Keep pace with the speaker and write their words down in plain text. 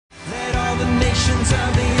nations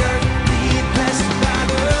of the earth be blessed by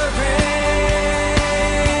the rain,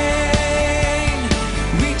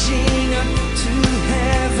 reaching up to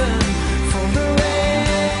heaven for the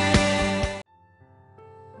rain.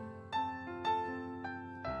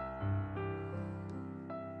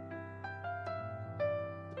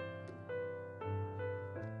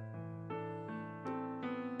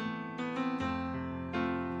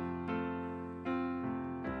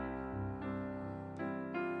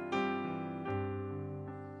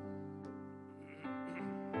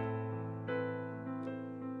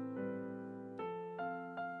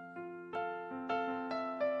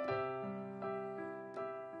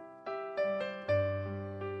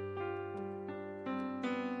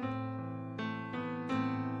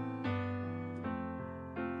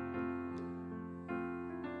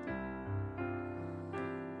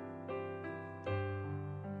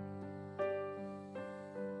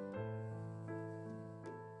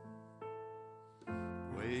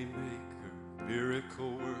 Waymaker,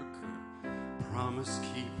 miracle worker, promise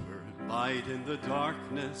keeper, light in the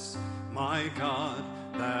darkness, my God,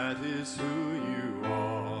 that is who you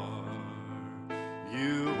are.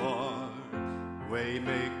 You are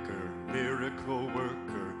waymaker, miracle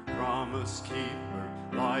worker, promise keeper,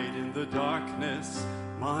 light in the darkness,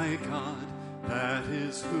 my God, that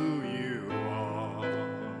is who you are.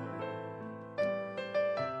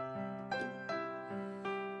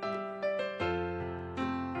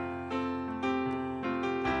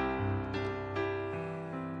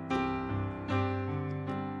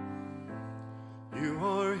 You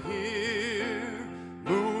are here,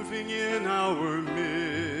 moving in our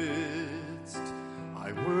midst.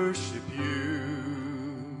 I worship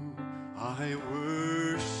you, I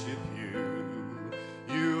worship you.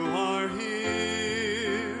 You are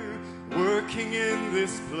here, working in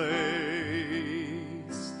this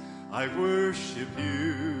place. I worship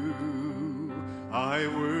you, I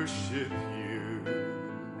worship you.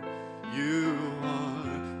 You are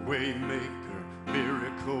waymaker,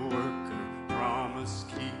 miracle worker, promise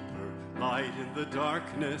keeper, light in the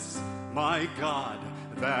darkness, my God,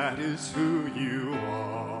 that is who you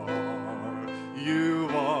are. You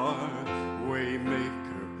are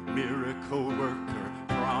waymaker, miracle worker,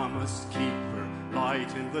 promise keeper,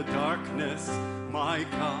 light in the darkness, my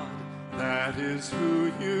God, that is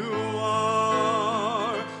who you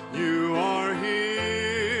are. You are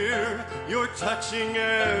here, you're touching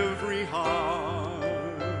every heart.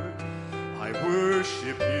 I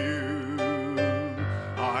worship you,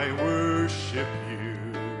 I worship you.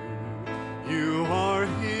 You are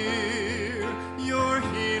here, you're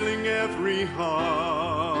healing every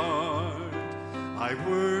heart. I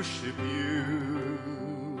worship you,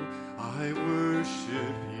 I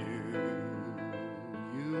worship you.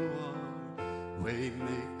 You are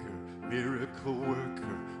waymaker, miracle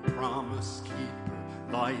worker, promise keeper,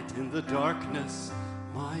 light in the darkness,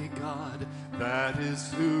 my God, that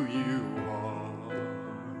is who you are.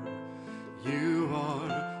 You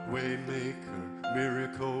are waymaker,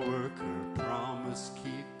 miracle worker, promise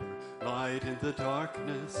keeper, light in the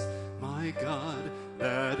darkness, my God,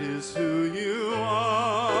 that is who you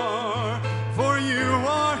are. For you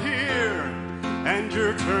are here, and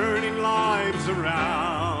you're turning lives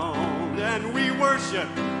around, and we worship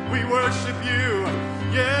you,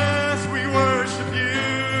 yes, we worship you.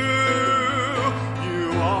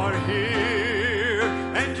 You are here,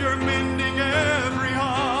 and you're mending every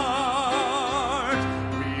heart.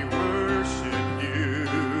 We worship you,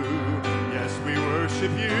 yes, we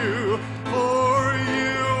worship you, for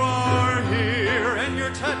you are here, and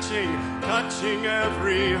you're touching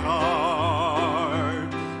every heart.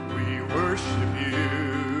 We worship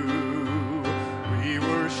you, we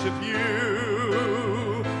worship you.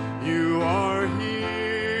 You are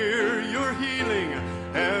here, you're healing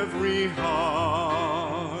every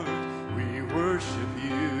heart. We worship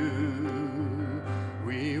you,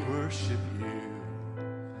 we worship you.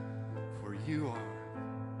 For you are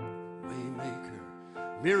waymaker,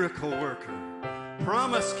 miracle worker,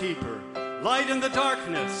 promise keeper, light in the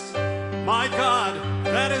darkness. My God,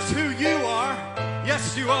 that is who you are.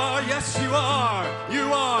 Yes, you are, yes, you are.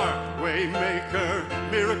 You are waymaker,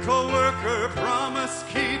 miracle worker, promise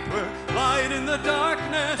keeper, light in the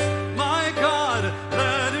darkness. My God,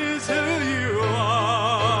 that is who you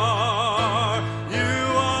are.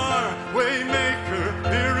 You are waymaker,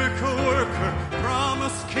 miracle worker,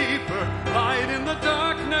 promise keeper, light in the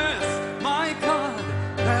darkness. My God,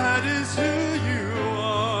 that is who you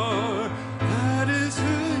are. That is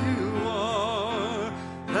who you are.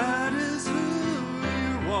 That is who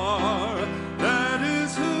you are. That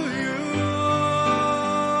is who you are.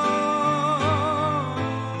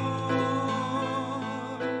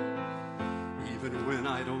 Even when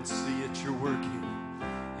I don't see it, you're working.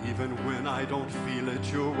 Even when I don't feel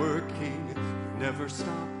it, you're working. You never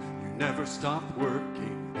stop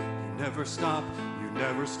working. You never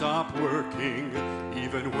stop working.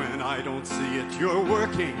 Even when I don't see it, you're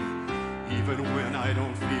working. Even when I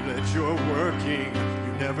don't feel it, you're working.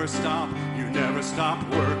 You never stop working. You never stop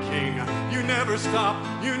working. Even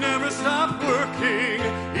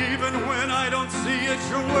when I don't see it,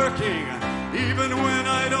 you're working. Even when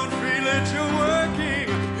I don't feel it, you're working.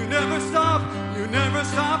 You never stop working. You never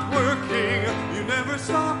stop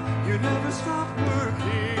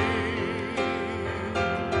working.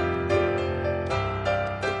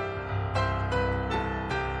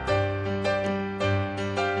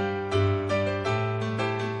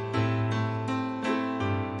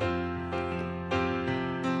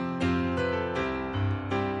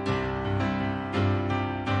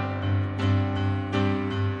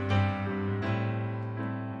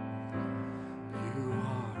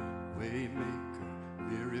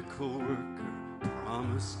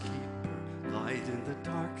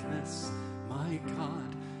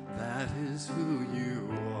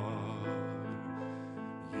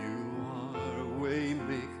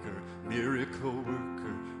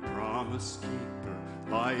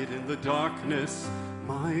 Darkness,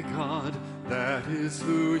 my God, that is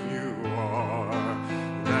who you are.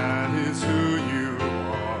 That is who you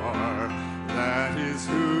are. That is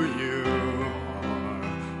who you are.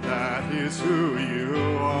 That is who you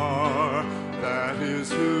are. That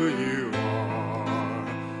is who you are.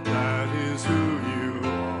 That is who you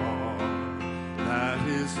are. That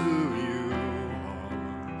is who you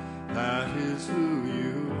are. That is who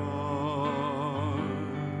you are.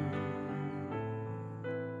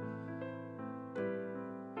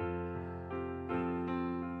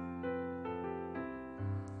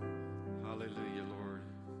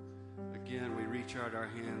 Out our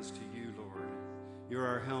hands to you, Lord. You're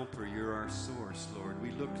our helper. You're our source, Lord.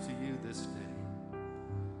 We look to you this day.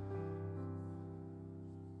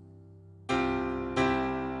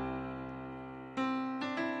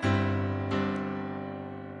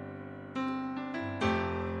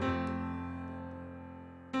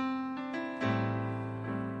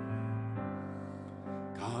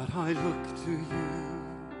 God, I look to you.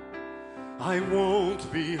 I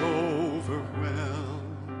won't be overwhelmed.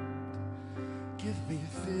 Give me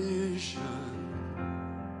vision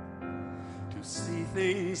to see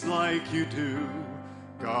things like you do.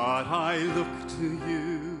 God, I look to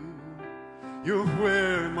you. You're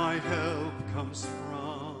where my help comes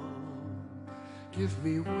from. Give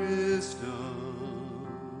me wisdom.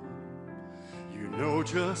 You know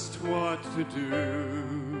just what to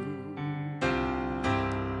do.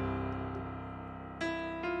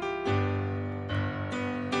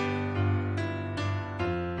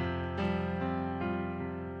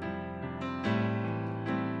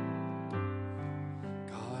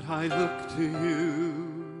 I look to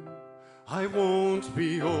you, I won't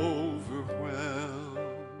be overwhelmed.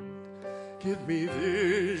 Give me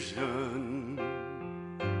vision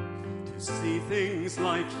to see things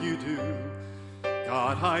like you do.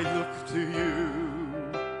 God, I look to you,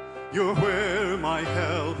 you're where my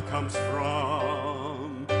help comes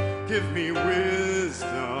from. Give me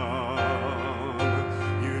wisdom,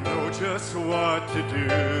 you know just what to do.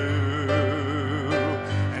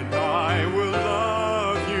 And I will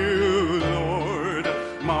love you, Lord,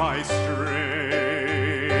 my strength.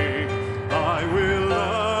 I will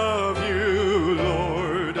love you,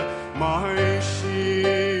 Lord, my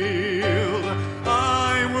shield.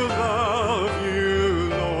 I will love you,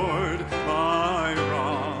 Lord, my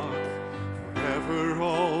rock. Forever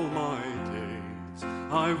all my days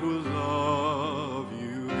I will love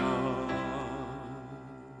you, God.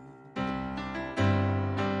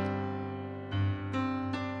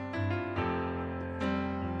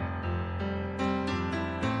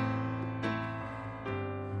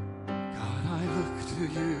 God, I look to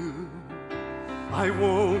you. I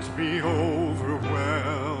won't be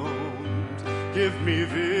overwhelmed. Give me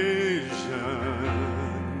vision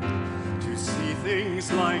to see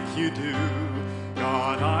things like you do.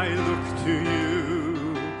 God, I look to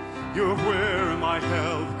you. You're where my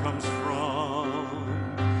help comes from.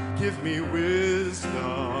 Give me wisdom.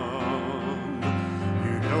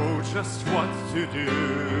 You know just what to do.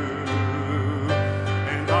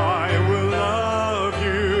 And I will love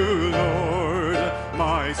you, Lord,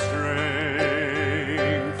 my strength.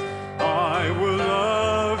 I will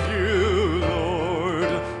love you,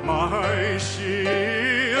 Lord, my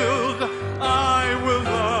shield. I will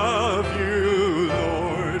love you,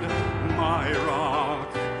 Lord, my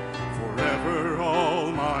rock. Forever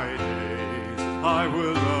all my days I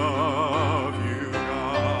will love you,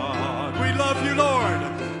 God. We love love you, Lord.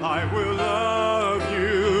 I will love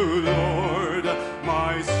you, Lord,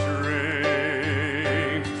 my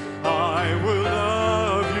strength. I will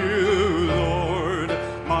love you, Lord,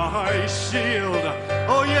 my shield.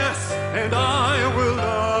 Oh yes, and I will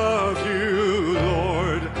love you,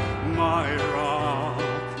 Lord, my rock.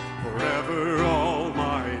 Forever all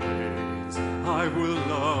my days I will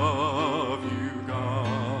love you,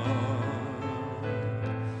 God.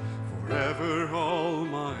 Forever all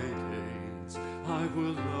my days I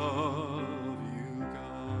will love you, God.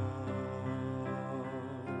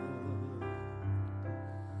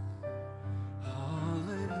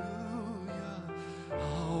 Hallelujah,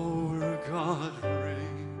 our God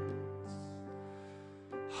reigns.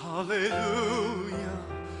 Hallelujah,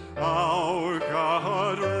 our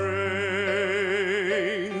God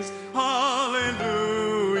reigns.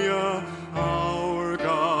 Hallelujah, our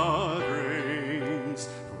God reigns.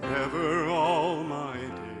 Forever all my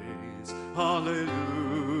days. Hallelujah.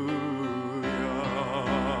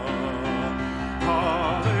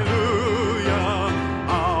 Hallelujah,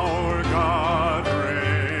 our God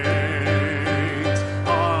reigns.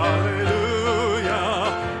 Hallelujah,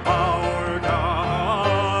 our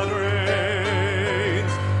God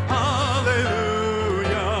reigns.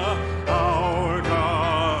 Hallelujah, our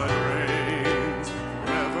God reigns.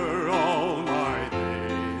 Forever all my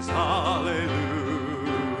days. Hallelujah.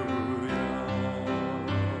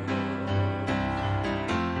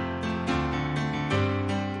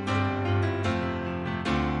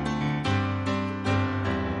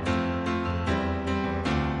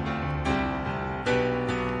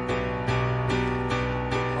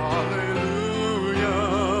 Hallelujah,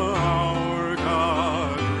 our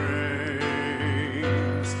God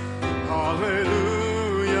reigns.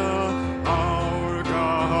 Hallelujah, our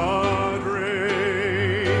God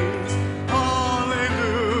reigns.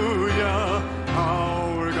 Hallelujah,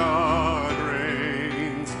 our God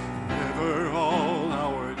reigns. Forever all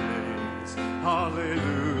our days. Hallelujah.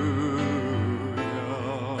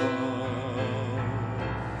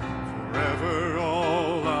 Forever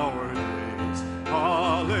all our days.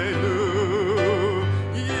 Hallelujah.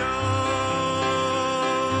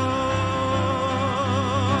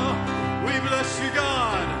 We bless you,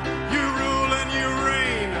 God. You rule and you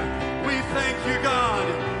reign. We thank you, God.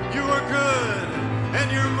 You are good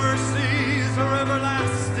and your mercies are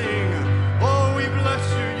everlasting. Oh, we bless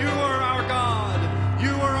you. You are our God.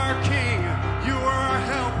 You are our King. You are our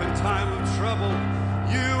help in time of trouble.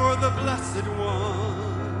 You are the blessed one.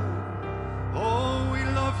 Oh, we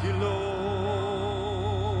love you, Lord.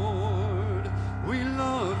 We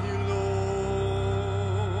love you, Lord.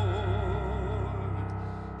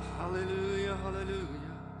 Hallelujah,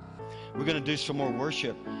 hallelujah. We're going to do some more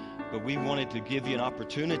worship, but we wanted to give you an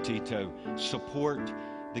opportunity to support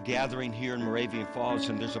the gathering here in Moravian Falls.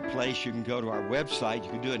 And there's a place you can go to our website. You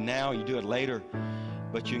can do it now, you do it later,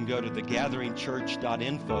 but you can go to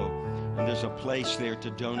thegatheringchurch.info, and there's a place there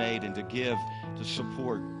to donate and to give, to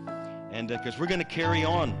support. And because we're going to carry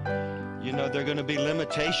on. You know, there are going to be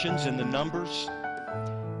limitations in the numbers,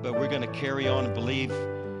 but we're going to carry on and believe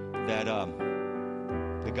that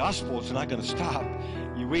the gospel is not going to stop.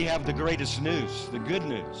 We have the greatest news, the good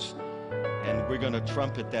news, and we're going to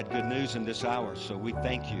trumpet that good news in this hour. So we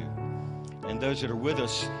thank you. And those that are with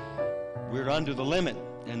us, we're under the limit,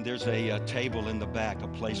 and there's a table in the back, a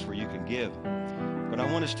place where you can give. But I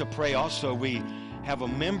want us to pray also. We have a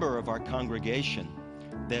member of our congregation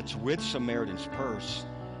that's with Samaritan's Purse,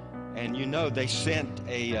 and you know they sent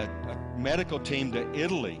a medical team to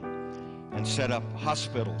Italy and set up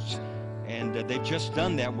hospitals, and they've just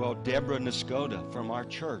done that. Well, Deborah Niscoda from our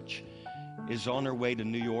church is on her way to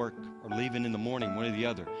New York, or leaving in the morning, one or the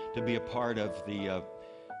other, to be a part of the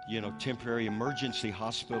temporary emergency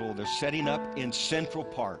hospital they're setting up in Central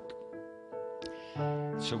Park.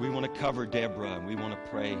 So we want to cover Deborah, and we want to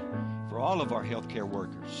pray for all of our healthcare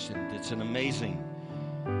workers. And it's an amazing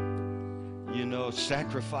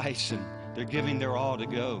sacrifice, and they're giving their all to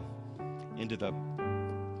go into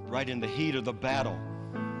right in the heat of the battle.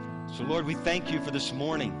 So Lord, we thank you for this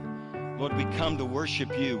morning. Lord, we come to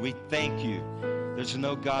worship you. We thank you. There's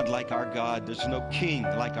no God like our God. There's no King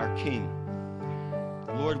like our King.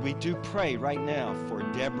 Lord, we do pray right now for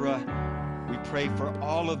Deborah. We pray for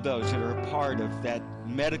all of those that are a part of that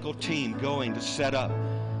medical team going to set up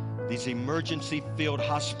these emergency field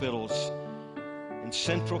hospitals in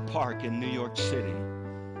Central Park in New York City.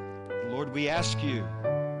 Lord, we ask you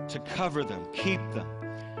to cover them, keep them.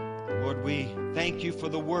 Lord, we thank you for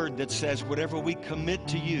the word that says whatever we commit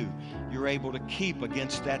to you, you're able to keep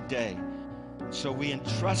against that day. So we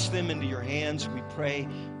entrust them into your hands. We pray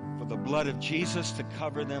for the blood of Jesus to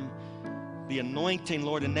cover them, the anointing,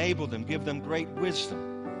 Lord, enable them, give them great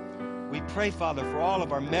wisdom. We pray, Father, for all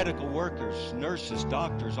of our medical workers, nurses,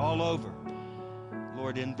 doctors all over.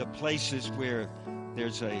 Lord, in the places where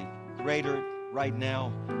there's a greater, right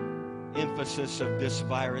now, emphasis of this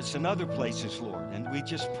virus and other places, Lord. And we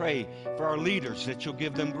just pray for our leaders that you'll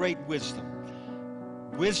give them great wisdom.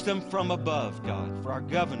 Wisdom from above, God, for our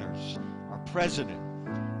governors, our president,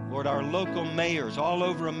 Lord, our local mayors all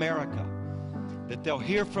over America, that they'll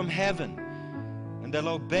hear from heaven and they'll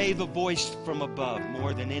obey the voice from above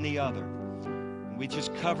more than any other. And we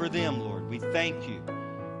just cover them, Lord. We thank you.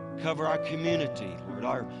 Cover our community,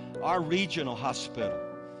 Lord, our regional hospital,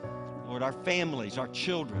 Lord, our families, our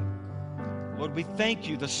children. Lord, we thank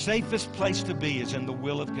you. The safest place to be is in the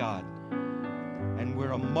will of God. And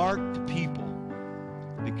we're a marked people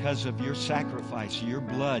because of your sacrifice, your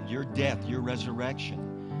blood, your death, your resurrection.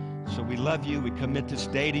 So we love you. We commit this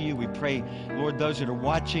day to you. We pray, Lord, those that are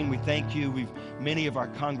watching, we thank you. Many of our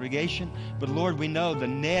congregation. But Lord, we know the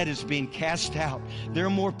net is being cast out. There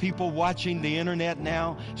are more people watching the internet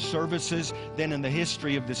now, services, than in the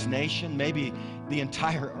history of this nation, maybe the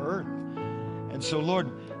entire earth. And so,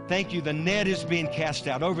 Lord, thank you. The net is being cast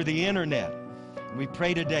out over the internet. And we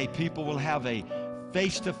pray today people will have a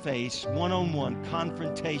face-to-face, one-on-one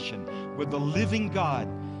confrontation with the living God.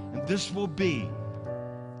 And this will be,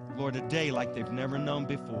 Lord, a day like they've never known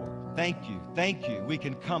before. Thank you. Thank you. We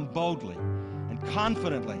can come boldly and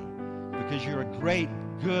confidently because you're a great,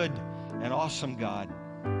 good, and awesome God.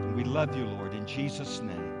 And we love you, Lord, in Jesus'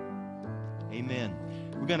 name. Amen.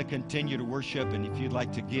 We're going to continue to worship, and if you'd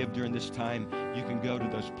like to give during this time, you can go to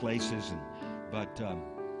those places. But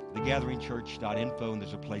thegatheringchurch.info, and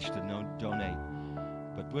there's a place to donate.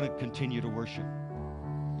 But we're going to continue to worship.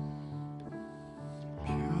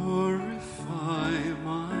 Purify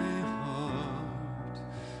my heart,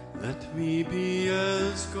 let me be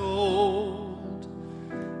as gold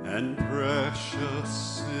and precious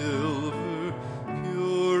silver.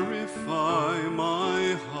 Purify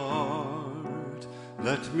my heart,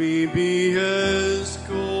 let me be as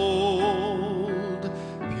gold,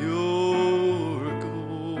 pure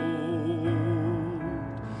gold.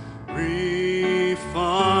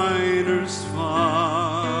 Refiner's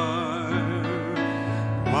fire,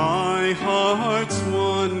 my heart's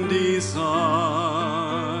one desire.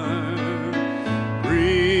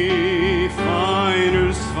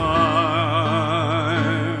 Refiner's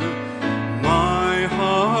fire, my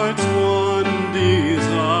heart's one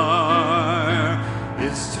desire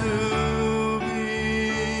is to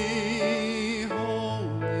be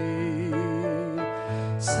holy,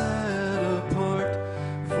 set apart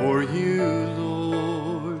for you,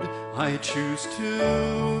 Lord. I choose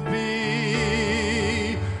to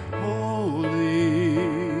be holy,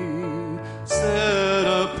 set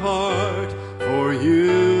apart for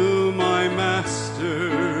you, my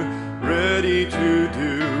Master, ready to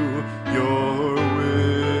do your will.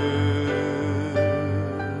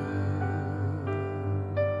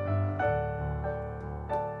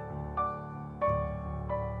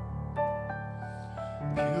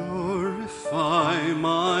 Purify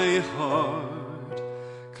my heart,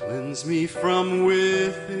 cleanse me from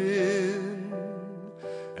within,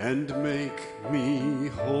 and make me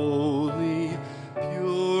holy.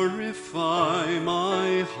 Purify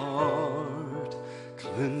my heart,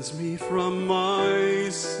 cleanse me from my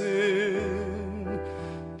sin,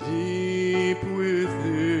 deep within.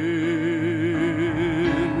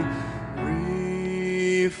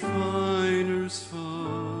 Refiner's fire,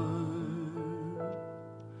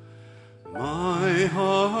 my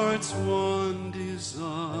heart's one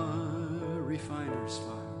desire. Refiner's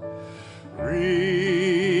fire,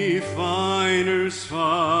 refiner's fire,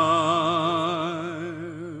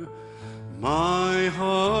 my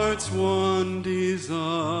heart's one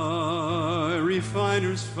desire.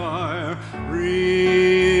 Refiner's fire,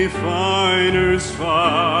 refiner's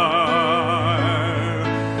fire,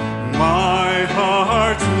 my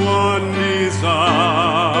heart's one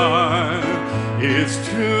desire is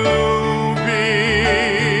to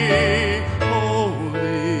be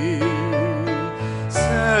holy,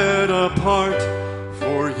 set apart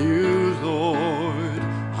for you, Lord.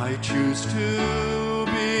 I choose to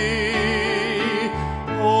be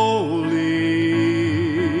holy,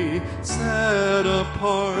 set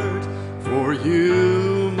apart for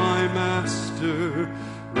you, my Master,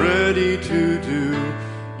 ready to do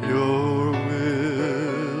your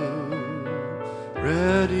will,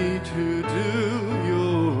 ready to do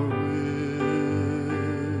your will.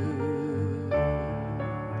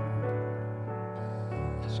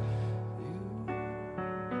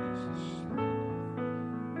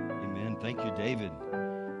 Amen. Thank you, David.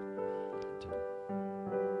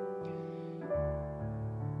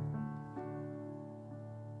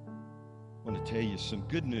 to tell you some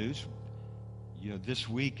good news. You know, this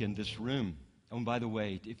week in this room, oh, and by the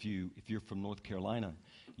way, if you're from North Carolina,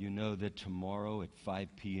 you know that tomorrow at 5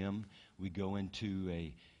 p.m. we go into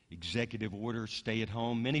a executive order, stay at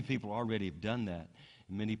home. Many people already have done that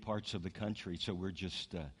in many parts of the country, so we're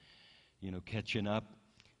just, catching up.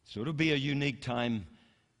 So it'll be a unique time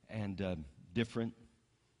and different,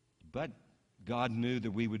 but God knew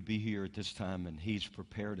that we would be here at this time, and He's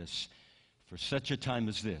prepared us for such a time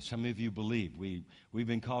as this. How many of you believe we've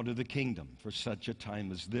been called to the kingdom for such a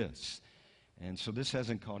time as this? And so this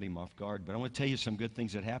hasn't caught Him off guard, but I want to tell you some good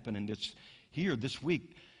things that happened in this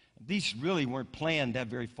week. These really weren't planned that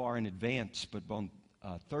very far in advance, but on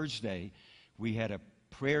Thursday we had a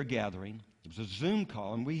prayer gathering. It was a Zoom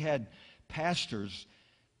call, and we had pastors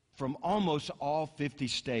from almost all 50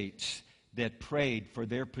 states that prayed for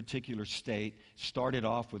their particular state. Started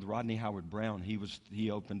off with Rodney Howard-Browne. He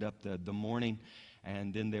opened up the morning,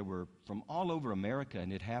 and then there were from all over America,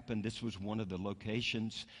 and it happened. This was one of the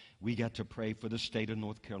locations. We got to pray for the state of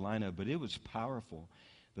North Carolina, but it was powerful,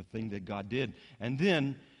 the thing that God did. And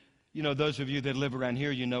then, you know, those of you that live around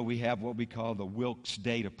here, you know we have what we call the Wilkes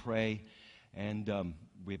Day to pray, and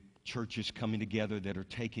we have churches coming together that are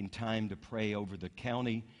taking time to pray over the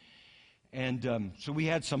county. And so we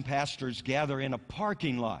had some pastors gather in a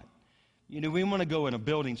parking lot. You know, we want to go in a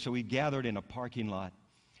building, so we gathered in a parking lot.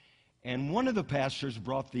 And one of the pastors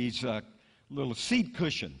brought these little seat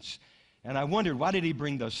cushions. And I wondered, why did he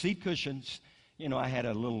bring those seat cushions? You know, I had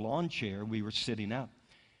a little lawn chair. We were sitting up.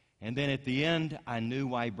 And then at the end, I knew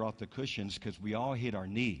why he brought the cushions, because we all hit our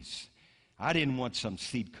knees. I didn't want some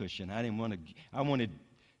seat cushion. I wanted,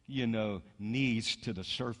 knees to the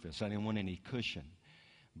surface. I didn't want any cushion.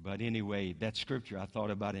 But anyway, that scripture I thought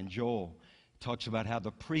about in Joel talks about how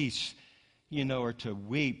the priests, are to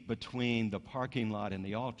weep between the parking lot and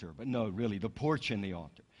the altar. But no, really, the porch and the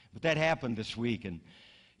altar. But that happened this week. And,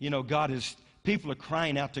 people are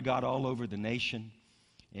crying out to God all over the nation.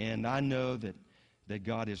 And I know that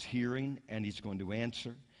God is hearing and He's going to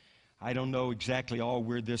answer. I don't know exactly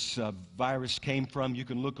where this virus came from. You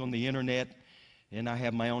can look on the internet, and I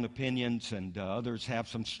have my own opinions, and others have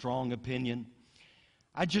some strong opinion.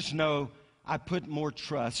 I just know I put more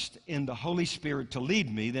trust in the Holy Spirit to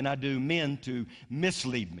lead me than I do men to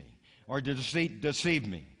mislead me or to deceive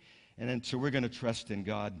me. And then, so we're going to trust in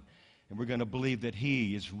God, and we're going to believe that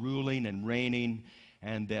He is ruling and reigning,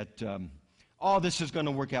 and that all this is going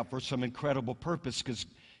to work out for some incredible purpose, because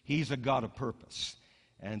He's a God of purpose.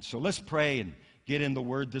 And so let's pray and get in the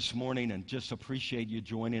Word this morning, and just appreciate you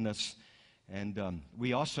joining us. And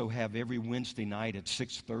we also have every Wednesday night at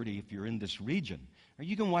 6:30 if you're in this region. Or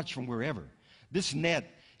you can watch from wherever. This net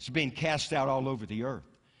is being cast out all over the earth.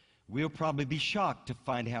 We'll probably be shocked to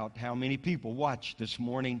find out how many people watch this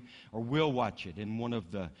morning or will watch it in one of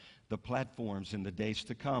the platforms in the days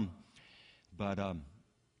to come. But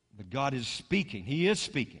God is speaking. He is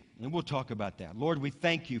speaking. And we'll talk about that. Lord, we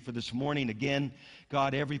thank You for this morning again.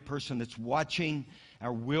 God, every person that's watching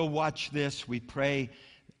or will watch this, we pray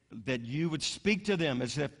that You would speak to them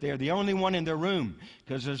as if they're the only one in their room,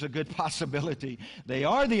 because there's a good possibility they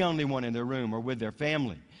are the only one in their room or with their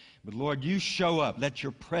family. But Lord, You show up. Let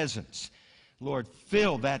Your presence, Lord,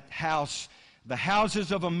 fill that house, the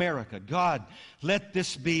houses of America. God, let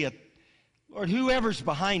this be Lord, whoever's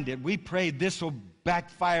behind it, we pray this will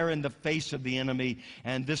backfire in the face of the enemy,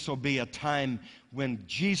 and this will be a time when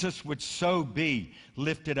Jesus would so be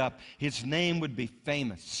lifted up. His name would be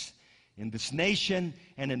famous in this nation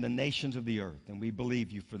and in the nations of the earth. And we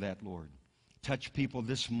believe You for that, Lord. Touch people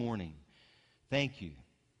this morning. Thank You,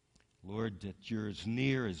 Lord, that You're as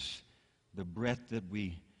near as the breath that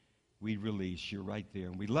we release. You're right there.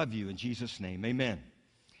 And we love You in Jesus' name. Amen.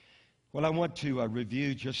 Well, I want to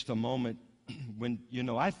review just a moment when,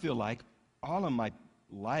 I feel like all of my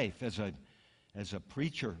life as a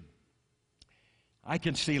preacher, I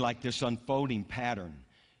can see like this unfolding pattern.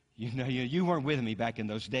 You weren't with me back in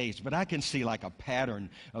those days, but I can see like a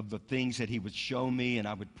pattern of the things that He would show me and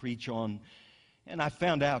I would preach on. And I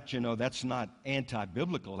found out, that's not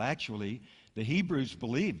anti-biblical. Actually, the Hebrews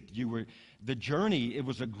believed the journey, it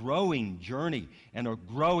was a growing journey and a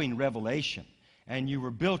growing revelation. And you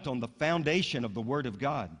were built on the foundation of the Word of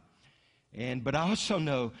God. But I also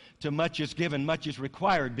know to much is given, much is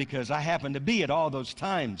required, because I happened to be at all those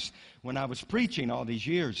times when I was preaching all these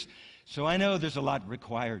years. So I know there's a lot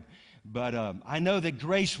required, but I know that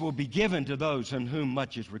grace will be given to those in whom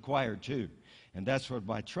much is required too. And that's what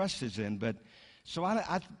my trust is in. But so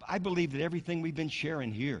I believe that everything we've been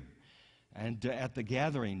sharing here and at the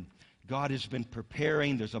gathering, God has been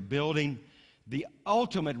preparing. There's a building. The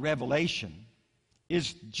ultimate revelation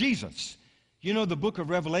is Jesus. You know, the book of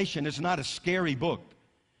Revelation is not a scary book.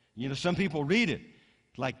 You know, some people read it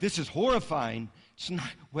like this is horrifying. It's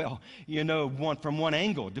not, well, you know, from one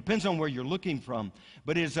angle. It depends on where you're looking from.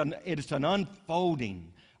 But it is an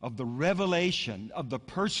unfolding of the revelation of the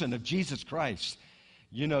person of Jesus Christ.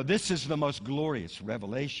 You know, this is the most glorious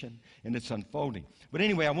revelation, and it's unfolding. But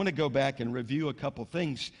anyway, I want to go back and review a couple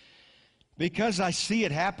things because I see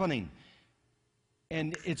it happening.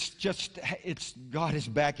 And it's God is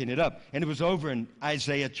backing it up. And it was over in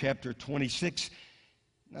Isaiah chapter 26.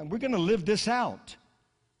 Now, we're going to live this out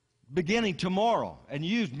beginning tomorrow. And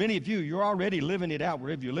many of you, you're already living it out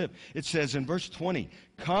wherever you live. It says in verse 20,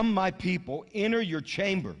 "Come, my people, enter your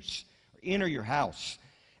chambers, enter your house,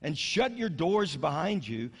 and shut your doors behind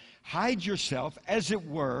you. Hide yourself, as it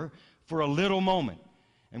were, for a little moment."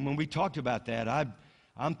 And when we talked about that,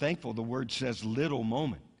 I'm thankful the word says little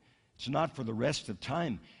moment. It's not for the rest of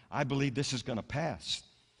time. I believe this is going to pass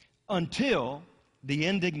until the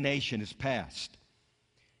indignation is past.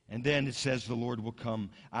 And then it says the Lord will come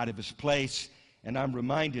out of his place. And I'm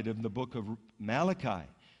reminded of the book of Malachi.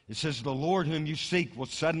 It says, "The Lord whom you seek will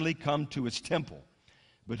suddenly come to his temple.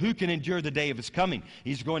 But who can endure the day of his coming?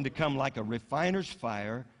 He's going to come like a refiner's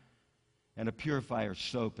fire and a purifier's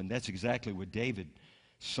soap." And that's exactly what David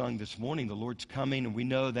sung this morning. The Lord's coming, and we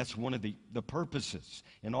know that's one of the purposes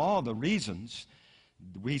and all the reasons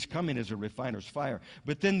he's coming as a refiner's fire.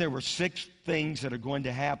 But then there were 6 things that are going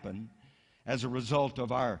to happen as a result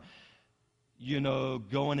of our,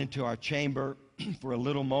 going into our chamber for a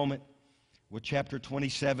little moment. With chapter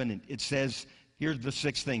 27, it says, here's the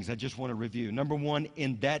 6 things I just want to review. Number 1,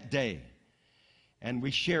 in that day. And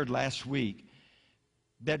we shared last week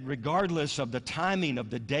that regardless of the timing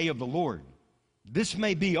of the day of the Lord, this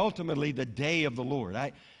may be ultimately the day of the Lord.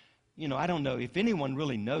 I don't know if anyone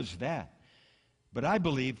really knows that. But I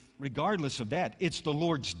believe, regardless of that, it's the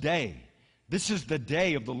Lord's day. This is the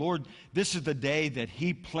day of the Lord. This is the day that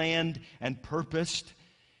he planned and purposed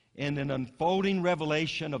in an unfolding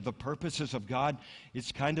revelation of the purposes of God.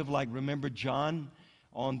 It's kind of like, remember John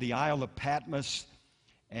on the Isle of Patmos?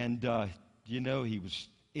 And, he was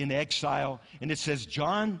in exile. And it says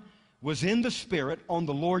John was in the Spirit on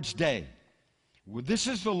the Lord's day. Well, this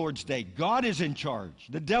is the Lord's day. God is in charge.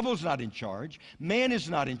 The devil's not in charge. Man is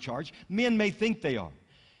not in charge. Men may think they are.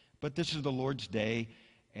 But this is the Lord's day,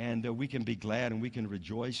 and we can be glad and we can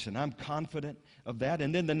rejoice, and I'm confident of that.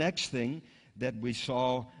 And then the next thing that we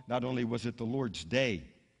saw, not only was it the Lord's day,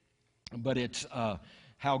 but it's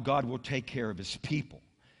how God will take care of his people.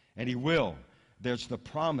 And he will. There's the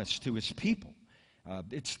promise to his people.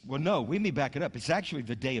 We may back it up. It's actually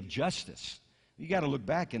the day of justice. You got to look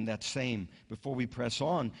back in that same, before we press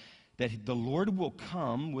on, that the Lord will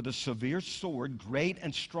come with a severe sword, great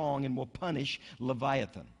and strong, and will punish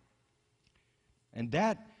Leviathan. And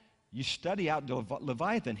that, you study out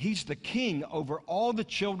Leviathan, he's the king over all the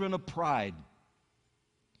children of pride.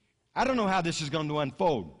 I don't know how this is going to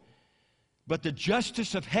unfold, but the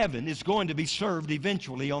justice of heaven is going to be served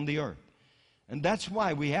eventually on the earth. And that's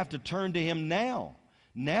why we have to turn to him now.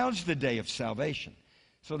 Now's the day of salvation.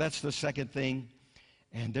 So that's the second thing,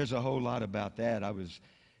 and there's a whole lot about that. I was,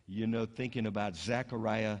 thinking about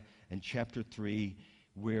Zechariah in chapter 3,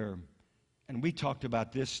 and we talked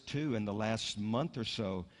about this too in the last month or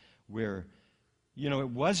so, where, it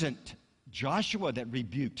wasn't Joshua that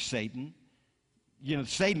rebuked Satan.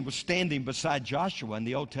 Satan was standing beside Joshua in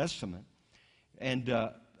the Old Testament and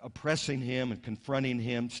oppressing him and confronting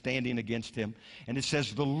him, standing against him. And it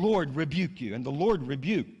says, the Lord rebuke you, and the Lord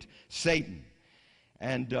rebuked Satan.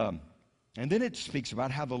 And then it speaks about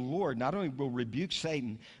how the Lord not only will rebuke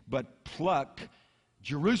Satan, but pluck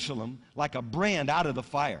Jerusalem like a brand out of the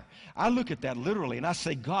fire. I look at that literally, and I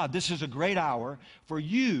say, God, this is a great hour for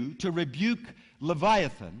you to rebuke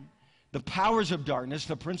Leviathan, the powers of darkness,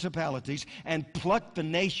 the principalities, and pluck the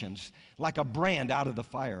nations like a brand out of the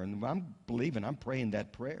fire. And I'm praying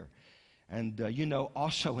that prayer. And,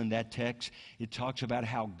 also in that text, it talks about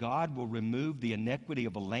how God will remove the iniquity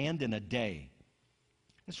of a land in a day.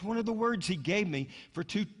 It's one of the words he gave me for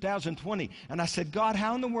 2020. And I said, God,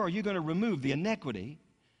 how in the world are you going to remove the iniquity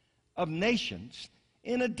of nations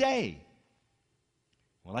in a day?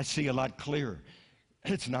 Well, I see a lot clearer.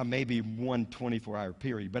 It's not maybe one 24-hour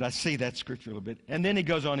period, but I see that scripture a little bit. And then he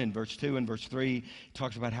goes on in verse 2 and verse 3. He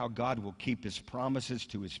talks about how God will keep his promises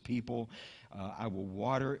to his people. I will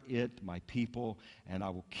water it, my people, and I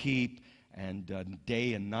will keep, and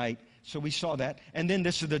day and night. So we saw that. And then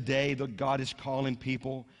this is the day that God is calling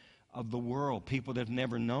people of the world, people that have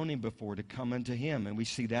never known him before, to come unto him. And we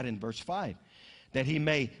see that in verse 5, that he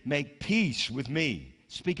may make peace with me,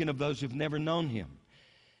 speaking of those who've never known him.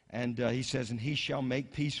 And he says, and he shall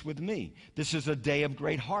make peace with me. This is a day of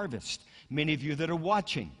great harvest. Many of you that are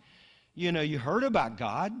watching, you know, you heard about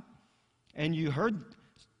God, and you heard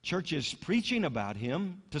churches preaching about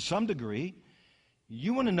him to some degree.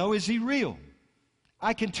 You want to know, is he real?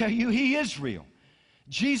 I can tell you he is real.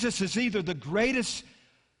 Jesus is either the greatest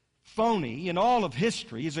phony in all of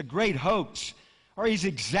history, he's a great hoax, or he's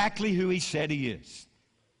exactly who he said he is.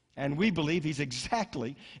 And we believe he's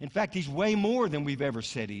exactly, in fact, he's way more than we've ever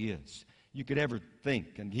said he is. You could ever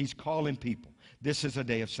think, and he's calling people. This is a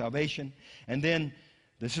day of salvation. And then,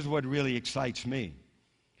 this is what really excites me.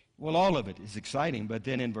 Well, all of it is exciting, but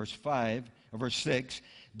then in verse 6,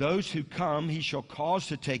 those who come he shall cause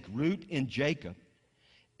to take root in Jacob.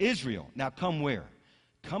 Israel, now come where?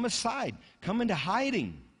 Come aside, come into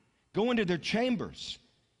hiding, go into their chambers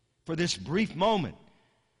for this brief moment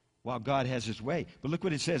while God has his way. But look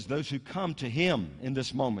what it says, those who come to him in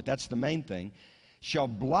this moment, that's the main thing, shall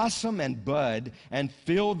blossom and bud and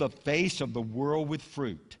fill the face of the world with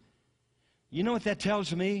fruit. You know what that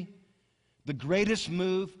tells me? The greatest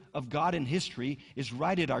move of God in history is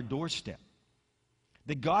right at our doorstep.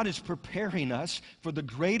 That God is preparing us for the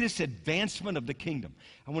greatest advancement of the kingdom.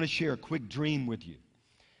 I want to share a quick dream with you.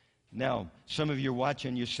 Now, some of you are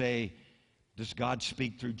watching, you say, does God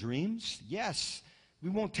speak through dreams? Yes. We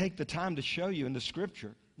won't take the time to show you in the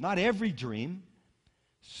scripture. Not every dream.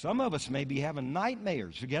 Some of us may be having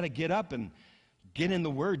nightmares. You got to get up and get in the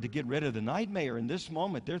Word to get rid of the nightmare. In this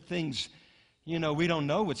moment, there are things, you know, we don't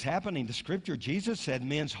know what's happening. The scripture, Jesus said,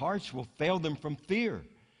 men's hearts will fail them from fear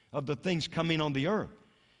of the things coming on the earth.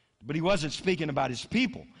 But he wasn't speaking about his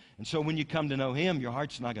people. And so when you come to know him, your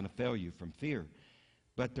heart's not going to fail you from fear.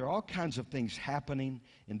 But there are all kinds of things happening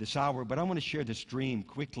in this hour. But I want to share this dream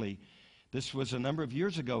quickly. This was a number of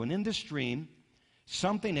years ago. And in this dream,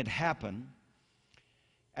 something had happened.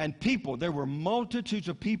 And there were multitudes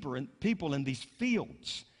of people in these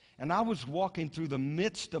fields. And I was walking through the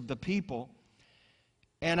midst of the people.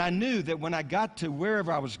 And I knew that when I got to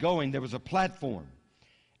wherever I was going, there was a platform.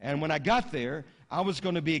 And when I got there, I was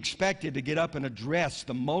going to be expected to get up and address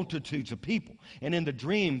the multitudes of people. And in the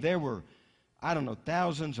dream, there were, I don't know,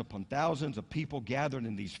 thousands upon thousands of people gathered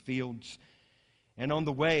in these fields. And on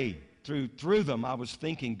the way through them, I was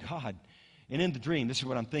thinking, God, and in the dream, this is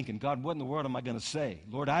what I'm thinking, God, what in the world am I going to say?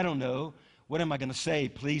 Lord, I don't know. What am I going to say?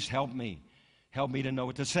 Please help me. Help me to know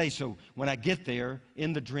what to say. So when I get there,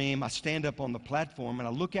 in the dream, I stand up on the platform and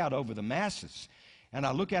I look out over the masses. And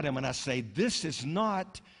I look at them and I say, this is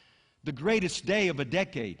not the greatest day of a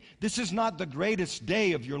decade. This is not the greatest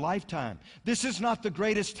day of your lifetime. This is not the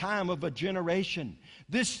greatest time of a generation.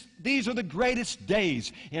 These are the greatest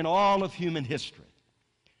days in all of human history.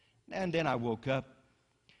 And then I woke up.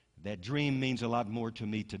 That dream means a lot more to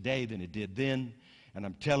me today than it did then. And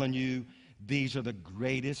I'm telling you, these are the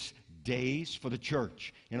greatest days for the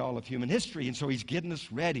church in all of human history. And so he's getting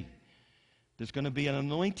us ready. There's going to be an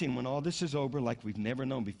anointing when all this is over like we've never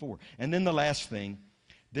known before. And then the last thing,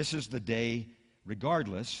 this is the day,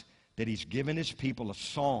 regardless, that he's given his people a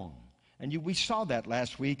song. And we saw that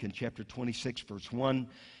last week in chapter 26, verse 1.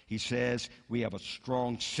 He says, we have a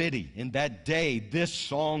strong city. In that day, this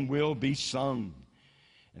song will be sung.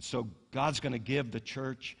 And so God's going to give the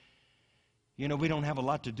church, you know, we don't have a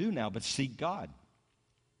lot to do now but seek God.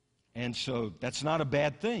 And so that's not a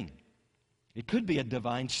bad thing. It could be a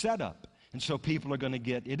divine setup. And so people are going to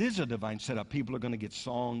get, it is a divine setup. People are going to get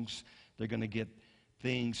songs. They're going to get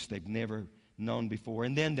things they've never known before.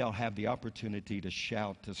 And then they'll have the opportunity to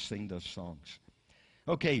shout, to sing those songs.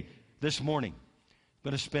 Okay, this morning,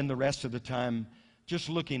 I'm going to spend the rest of the time just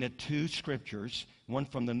looking at two scriptures, one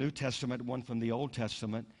from the New Testament, one from the Old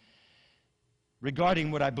Testament,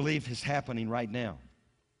 regarding what I believe is happening right now.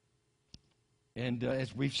 And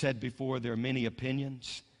as we've said before, there are many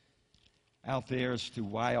opinions out there as to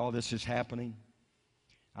why all this is happening.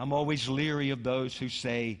 I'm always leery of those who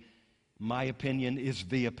say, my opinion is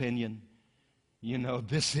the opinion. You know,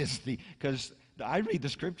 this is the, because I read the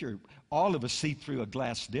scripture, all of us see through a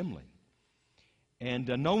glass dimly. And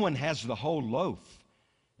no one has the whole loaf.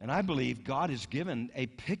 And I believe God has given a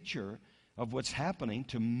picture of what's happening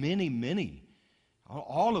to many, many.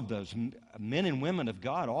 All of those men and women of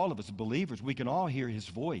God, all of us believers, we can all hear his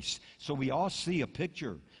voice. So we all see a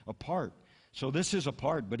picture, a part. So this is a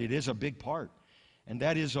part, but it is a big part. And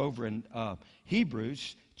that is over in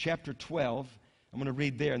Hebrews chapter 12. I'm going to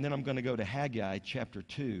read there, and then I'm going to go to Haggai chapter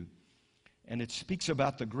 2. And it speaks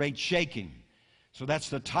about the great shaking. So that's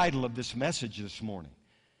the title of this message this morning.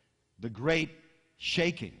 The great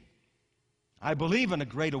shaking. I believe in a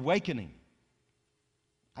great awakening.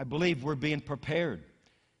 I believe we're being prepared.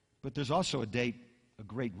 But there's also a day a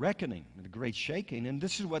great reckoning and a great shaking. And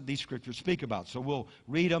this is what these scriptures speak about. So we'll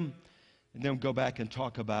read them and then go back and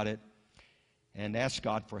talk about it and ask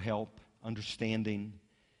God for help, understanding,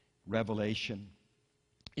 revelation.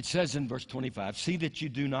 It says in verse 25, see that you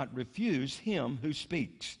do not refuse him who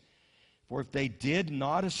speaks. For if they did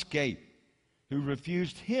not escape, who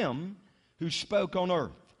refused him who spoke on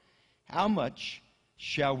earth, how much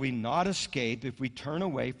shall we not escape if we turn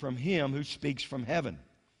away from him who speaks from heaven,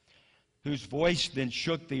 whose voice then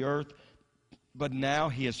shook the earth, but now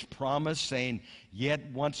he has promised, saying, yet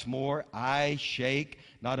once more I shake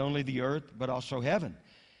not only the earth, but also heaven.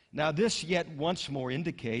 Now this yet once more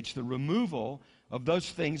indicates the removal of those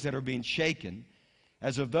things that are being shaken,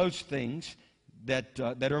 as of those things that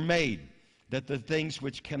are made, that the things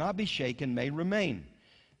which cannot be shaken may remain.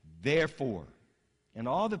 Therefore, and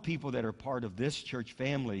all the people that are part of this church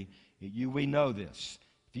family, we know this.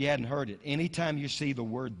 If you hadn't heard it, anytime you see the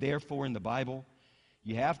word therefore in the Bible,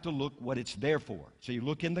 you have to look what it's there for. So you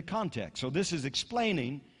look in the context. So this is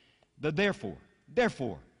explaining the therefore.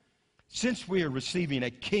 Therefore, since we are receiving a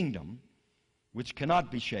kingdom which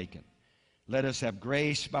cannot be shaken, let us have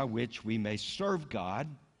grace by which we may serve God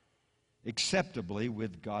acceptably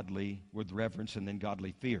with reverence and then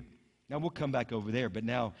godly fear. Now we'll come back over there, but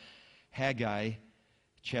now Haggai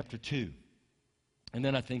chapter 2. And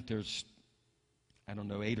then I think there's,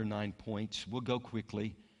 8 or 9 points. We'll go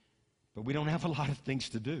quickly, but we don't have a lot of things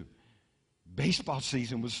to do. Baseball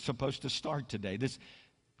season was supposed to start today, this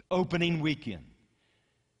opening weekend.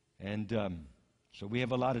 And so we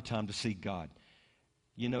have a lot of time to seek God.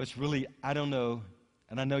 You know, it's really, I don't know,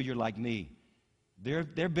 and I know you're like me. There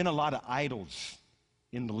have been a lot of idols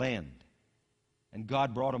in the land, and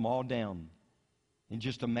God brought them all down in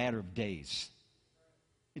just a matter of days.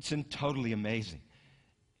 It's totally amazing.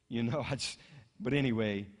 You know, but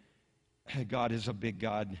anyway, God is a big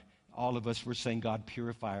God. All of us, we're saying, God,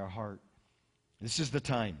 purify our heart. This is the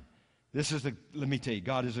time. Let me tell you,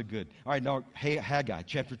 God is a good. All right, now, Haggai,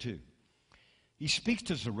 chapter 2. He speaks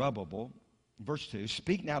to Zerubbabel, verse 2,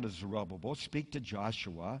 speak now to Zerubbabel, speak to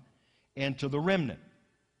Joshua, and to the remnant.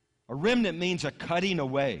 A remnant means a cutting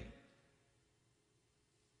away.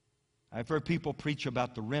 I've heard people preach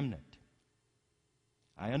about the remnant.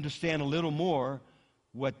 I understand a little more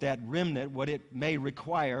what that remnant, what it may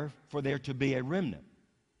require for there to be a remnant.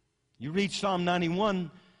 You read Psalm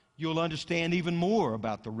 91, you'll understand even more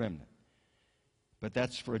about the remnant. But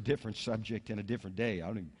that's for a different subject and a different day.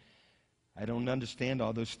 I don't understand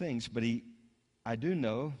all those things, but I do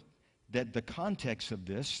know that the context of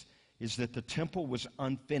this is that the temple was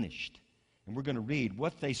unfinished. And we're going to read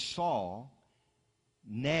what they saw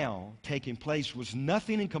now taking place was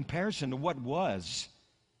nothing in comparison to what was,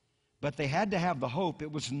 but they had to have the hope.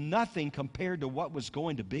 It was nothing compared to what was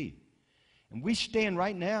going to be. And we stand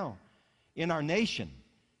right now in our nation,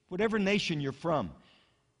 whatever nation you're from,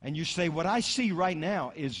 and you say, what I see right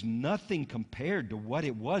now is nothing compared to what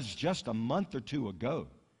it was just a month or two ago.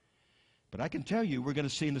 But I can tell you, we're going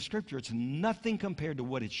to see in the Scripture, it's nothing compared to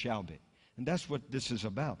what it shall be. And that's what this is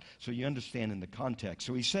about. So you understand in the context.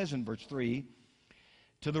 So he says in verse 3,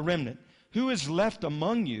 to the remnant, who is left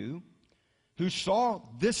among you who saw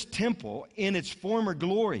this temple in its former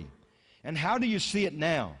glory? And how do you see it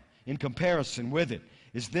now in comparison with it?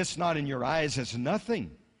 Is this not in your eyes as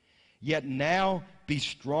nothing? Yet now be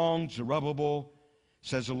strong, Zerubbabel,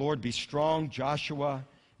 says the Lord. Be strong, Joshua.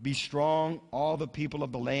 Be strong, all the people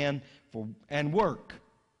of the land, and work.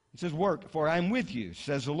 It says work, for I am with you,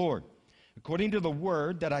 says the Lord. According to the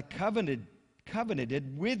word that I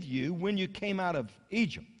covenanted with you when you came out of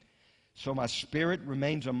Egypt. So my spirit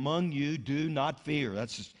remains among you. Do not fear.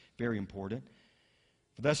 That's very important.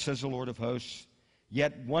 For thus says the Lord of hosts,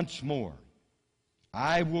 yet once more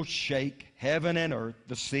I will shake heaven and earth,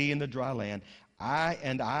 the sea and the dry land.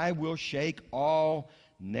 I will shake all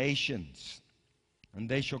nations. And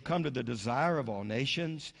they shall come to the desire of all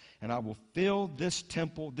nations, and I will fill this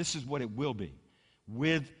temple, this is what it will be,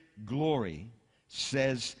 with glory,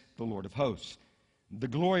 says the Lord of hosts. The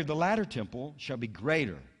glory of the latter temple shall be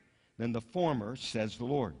greater than the former, says the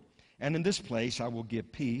Lord. And in this place I will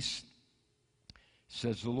give peace,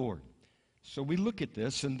 says the Lord. So we look at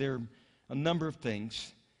this, and there are a number of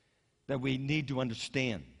things that we need to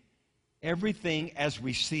understand. Everything as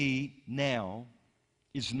we see now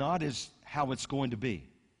is not as how it's going to be.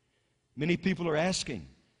 Many people are asking,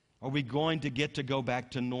 are we going to get to go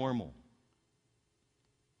back to normal?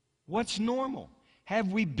 What's normal? Have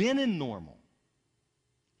we been in normal?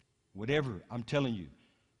 Whatever, I'm telling you,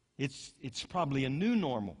 it's probably a new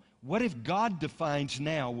normal. What if God defines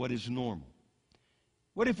now what is normal?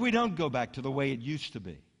 What if we don't go back to the way it used to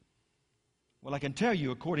be? Well, I can tell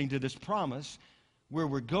you, according to this promise, where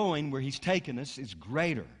we're going, where He's taken us, is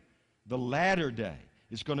greater. The latter day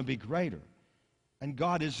is going to be greater. And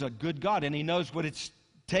God is a good God, and He knows what it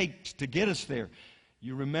takes to get us there.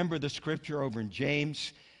 You remember the scripture over in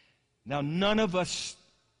James. Now, none of us,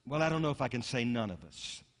 well, I don't know if I can say none of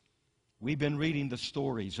us. We've been reading the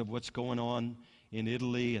stories of what's going on in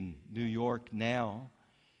Italy and New York now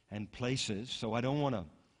and places, so I don't want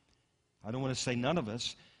to say none of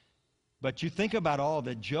us. But you think about all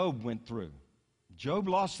that Job went through. Job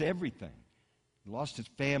lost everything. He lost his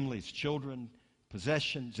family, his children,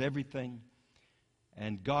 possessions, everything.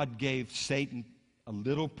 And God gave Satan a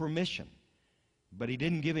little permission. But He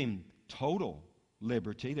didn't give him total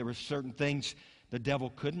liberty. There were certain things the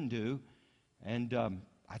devil couldn't do. And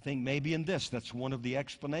I think maybe in this, that's one of the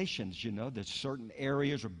explanations, there's certain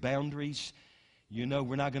areas or boundaries. We're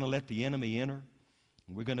not going to let the enemy enter.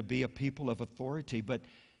 We're going to be a people of authority. But,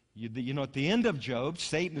 at the end of Job,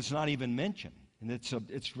 Satan is not even mentioned. And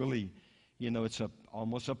it's really, it's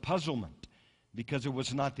almost a puzzlement. Because it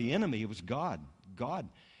was not the enemy, it was God. God.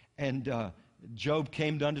 And Job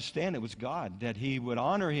came to understand it was God, that He would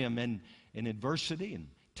honor him in adversity and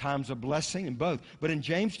times of blessing and both. But in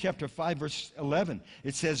James chapter 5, verse 11,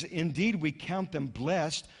 it says, "Indeed, we count them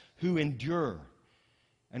blessed who endure."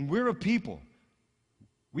 And we're a people.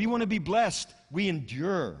 We want to be blessed. We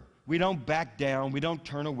endure. We don't back down. We don't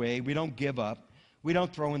turn away. We don't give up. We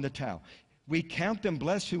don't throw in the towel. We count them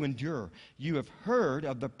blessed who endure. You have heard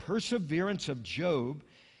of the perseverance of Job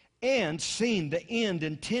and seen the end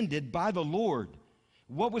intended by the Lord.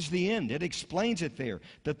 What was the end? It explains it there,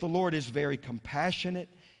 that the Lord is very compassionate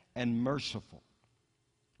and merciful.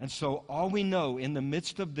 And so all we know in the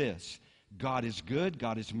midst of this, God is good,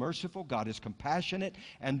 God is merciful, God is compassionate,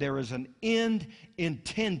 and there is an end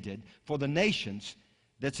intended for the nations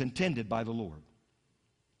that's intended by the Lord.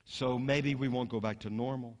 So maybe we won't go back to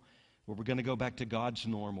normal, but we're going to go back to God's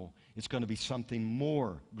normal. It's going to be something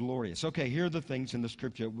more glorious. Okay, here are the things in the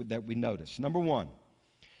scripture that we notice. Number one,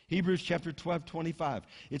 Hebrews chapter 12, 25.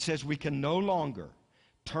 It says we can no longer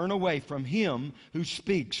turn away from Him who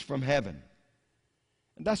speaks from heaven.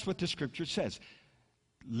 And that's what the scripture says.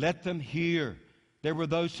 Let them hear. There were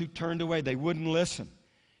those who turned away. They wouldn't listen.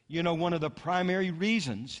 One of the primary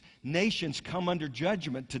reasons nations come under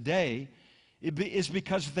judgment today is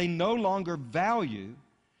because they no longer value,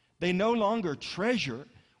 they no longer treasure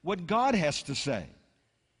what God has to say.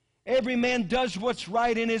 Every man does what's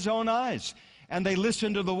right in his own eyes, and they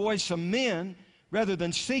listen to the voice of men rather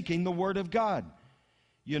than seeking the Word of God.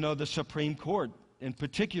 The Supreme Court, in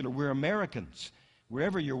particular, we're Americans,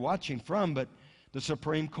 wherever you're watching from, but the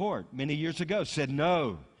Supreme Court many years ago said,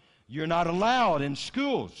 no, you're not allowed in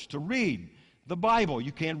schools to read the Bible.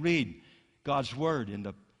 You can't read God's Word in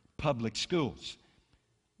the public schools.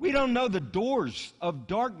 We don't know the doors of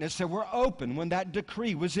darkness that were open when that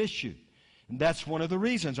decree was issued. And that's one of the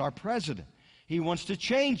reasons our president, he wants to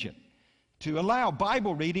change it, to allow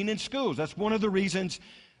Bible reading in schools. That's one of the reasons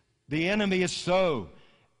the enemy is so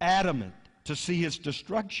adamant to see his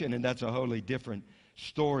destruction, and that's a wholly different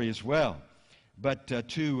story as well. But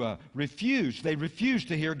to refuse, they refuse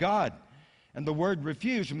to hear God. And the word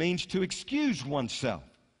refuse means to excuse oneself.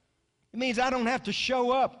 It means I don't have to show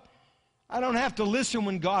up. I don't have to listen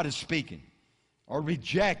when God is speaking or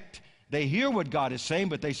reject. They hear what God is saying,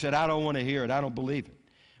 but they said, I don't want to hear it. I don't believe it.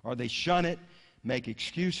 Or they shun it, make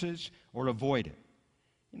excuses, or avoid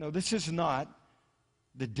it. This is not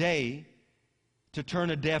the day to turn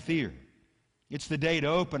a deaf ear. It's the day to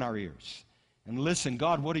open our ears and listen.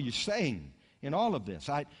 God, what are you saying in all of this?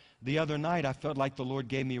 The other night, I felt like the Lord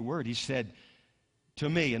gave me a word. He said to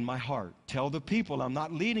me in my heart, tell the people I'm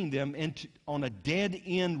not leading them on a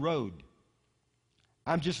dead-end road.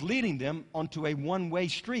 I'm just leading them onto a one-way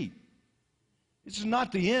street. This is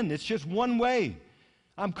not the end. It's just one way.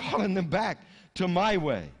 I'm calling them back to my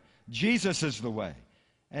way. Jesus is the way.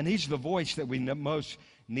 And He's the voice that we most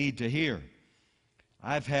need to hear.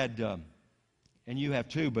 I've had, and you have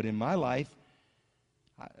too, but in my life,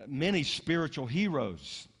 many spiritual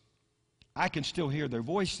heroes. I can still hear their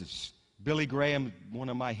voices. Billy Graham, one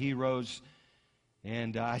of my heroes,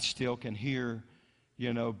 and I still can hear,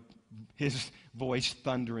 his voice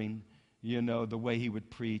thundering, the way he would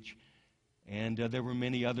preach. And there were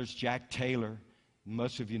many others. Jack Taylor,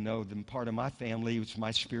 most of you know them, part of my family. He was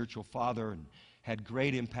my spiritual father and had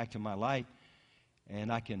great impact in my life.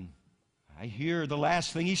 And I hear the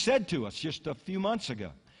last thing he said to us just a few months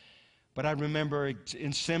ago. But I remember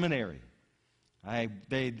in seminary,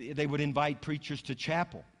 they would invite preachers to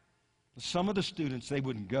chapel. Some of the students, they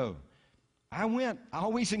wouldn't go. I went. I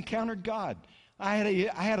always encountered God. I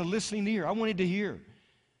had a listening ear. I wanted to hear.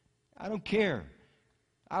 I don't care.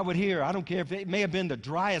 I would hear, I don't care if it may have been the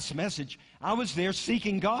driest message, I was there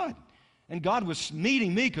seeking God. And God was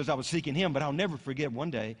meeting me because I was seeking Him. But I'll never forget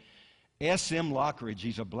one day, S.M. Lockridge,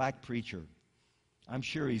 he's a black preacher. I'm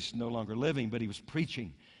sure he's no longer living, but he was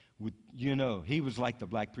preaching with, he was like the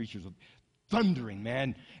black preachers, thundering,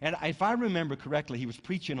 man. And if I remember correctly, he was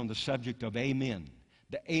preaching on the subject of amen,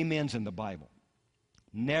 the amens in the Bible.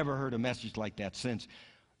 Never heard a message like that since.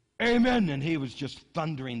 Amen, and he was just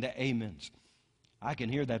thundering the amens. I can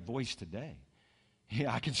hear that voice today.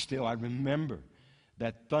 Yeah, I remember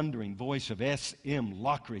that thundering voice of S.M.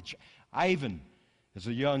 Lockridge. I even, as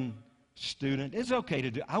a young student, it's okay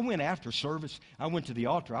to do. I went after service. I went to the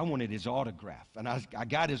altar. I wanted his autograph, and I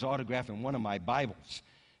got his autograph in one of my Bibles.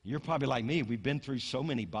 You're probably like me. We've been through so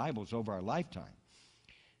many Bibles over our lifetime,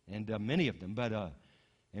 and many of them. But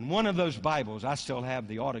in one of those Bibles, I still have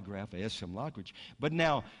the autograph of S.M. Lockridge. But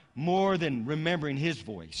now, more than remembering his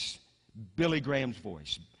voice, Billy Graham's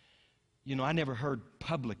voice. I never heard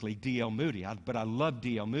publicly D.L. Moody, but I love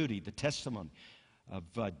D.L. Moody, the testimony of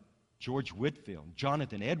George Whitefield,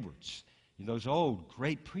 Jonathan Edwards, those old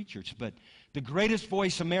great preachers. But the greatest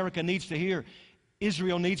voice America needs to hear,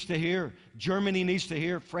 Israel needs to hear, Germany needs to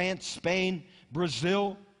hear, France, Spain,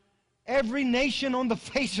 Brazil, every nation on the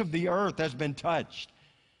face of the earth has been touched.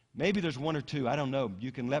 Maybe there's one or two, I don't know.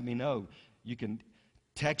 You can let me know. You can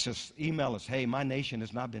text us, email us, hey, my nation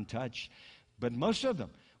has not been touched. But most of them,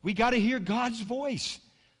 we got to hear God's voice.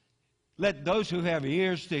 Let those who have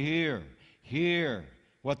ears to hear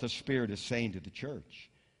what the Spirit is saying to the church.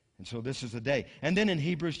 And so this is the day. And then in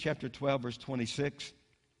Hebrews chapter 12, verse 26,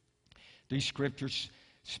 these scriptures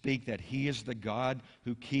speak that He is the God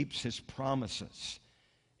who keeps His promises.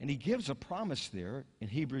 And He gives a promise there in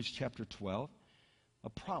Hebrews chapter 12, a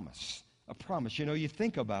promise. You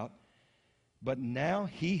think about, but now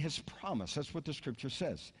He has promised. That's what the scripture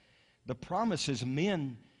says. The promises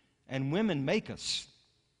men and women make us,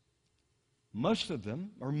 most of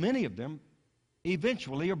them, or many of them,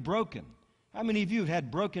 eventually are broken. How many of you have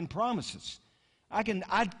had broken promises? I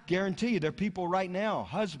guarantee you there are people right now,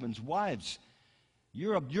 husbands, wives,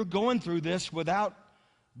 you're going through this without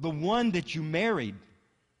the one that you married.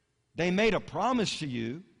 They made a promise to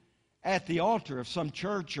you at the altar of some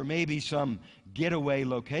church or maybe some getaway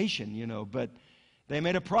location, but they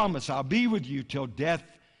made a promise, I'll be with you till death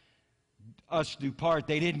us do part.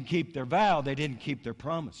 They didn't keep their vow. They didn't keep their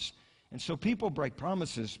promise. And so people break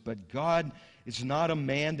promises, but God is not a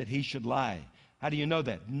man that He should lie. How do you know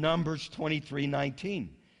that? Numbers 23:19.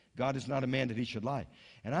 God is not a man that He should lie.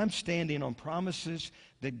 And I'm standing on promises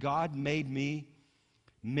that God made me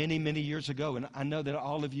many, many years ago. And I know that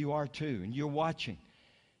all of you are too. And you're watching.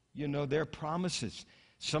 There are promises.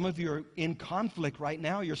 Some of you are in conflict right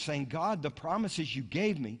now. You're saying, God, the promises you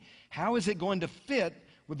gave me, how is it going to fit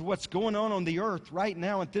with what's going on the earth right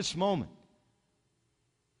now at this moment?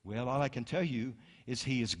 Well, all I can tell you is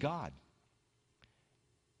He is God.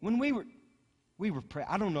 When we were praying,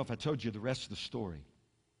 I don't know if I told you the rest of the story.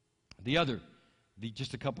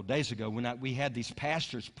 Just a couple days ago, when we had these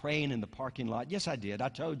pastors praying in the parking lot. Yes, I did. I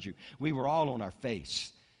told you. We were all on our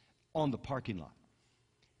face on the parking lot.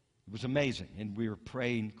 It was amazing. And we were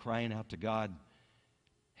praying, crying out to God.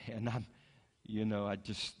 And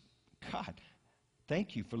God,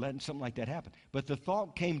 thank you for letting something like that happen. But the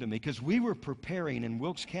thought came to me, because we were preparing in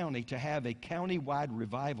Wilkes County to have a county-wide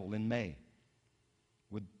revival in May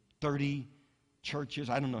with 30 churches.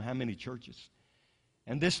 I don't know how many churches.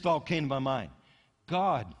 And this thought came to my mind.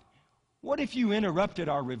 God, what if you interrupted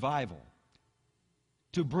our revival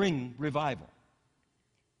to bring revival?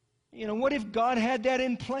 What if God had that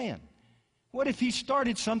in plan? What if He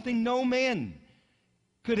started something no man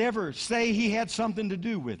could ever say He had something to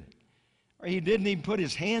do with it? Or He didn't even put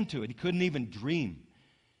His hand to it. He couldn't even dream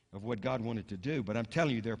of what God wanted to do. But I'm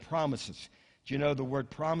telling you, there are promises. Do you know the word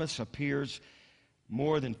promise appears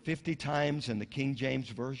more than 50 times in the King James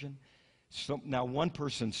Version? So, now, one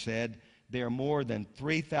person said there are more than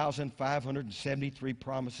 3,573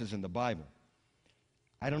 promises in the Bible.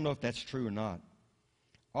 I don't know if that's true or not.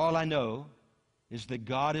 All I know is that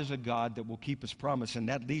God is a God that will keep His promise. And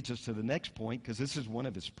that leads us to the next point, because this is one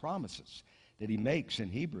of His promises that He makes in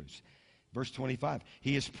Hebrews. Verse 25,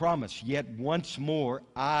 He has promised, yet once more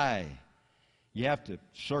you have to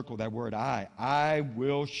circle that word I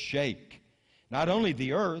will shake not only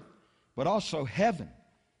the earth, but also heaven.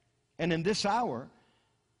 And in this hour,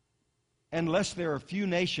 unless there are a few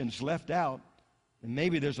nations left out, and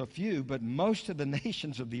maybe there's a few, but most of the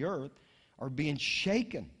nations of the earth are being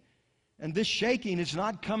shaken. And this shaking is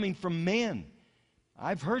not coming from man.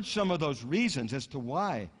 I've heard some of those reasons as to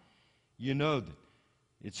why. That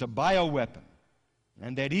it's a bioweapon,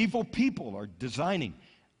 and that evil people are designing.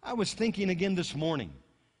 I was thinking again this morning,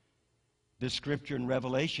 this scripture in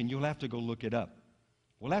Revelation, you'll have to go look it up.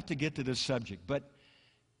 We'll have to get to this subject, but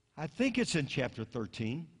I think it's in chapter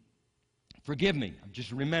 13. Forgive me, I'm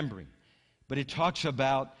just remembering. But it talks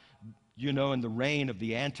about, in the reign of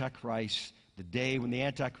the Antichrist, the day when the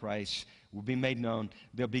Antichrist will be made known,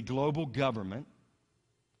 there'll be global government,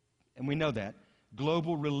 and we know that,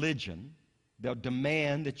 global religion. They'll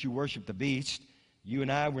demand that you worship the beast. You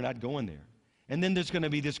and I, we're not going there. And then there's going to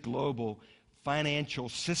be this global financial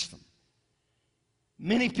system.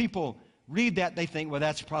 Many people read that, they think, well,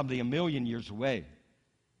 that's probably a million years away.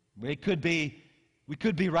 We could be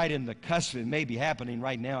right in the cusp. It may be happening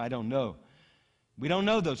right now. I don't know. We don't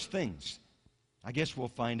know those things. I guess we'll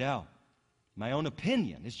find out. My own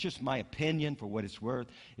opinion. It's just my opinion for what it's worth.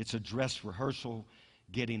 It's a dress rehearsal,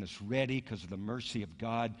 getting us ready because of the mercy of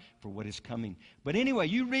God for what is coming. But anyway,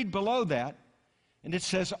 you read below that, and it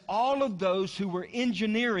says all of those who were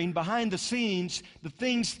engineering behind the scenes, the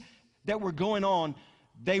things that were going on,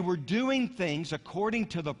 they were doing things according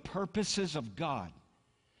to the purposes of God.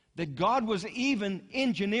 That God was even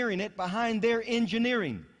engineering it behind their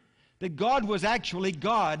engineering. That God was actually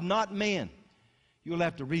God, not man. You'll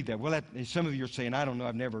have to read that. Some of you are saying, I don't know,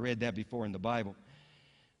 I've never read that before in the Bible.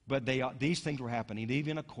 But these things were happening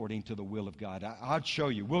even according to the will of God. I'll show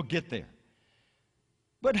you. We'll get there.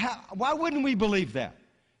 But why wouldn't we believe that?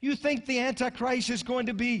 You think the Antichrist is going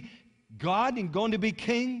to be God and going to be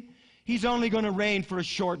king? He's only going to reign for a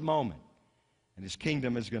short moment. And his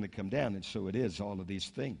kingdom is going to come down, and so it is, all of these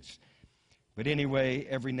things. But anyway,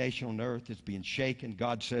 every nation on earth is being shaken.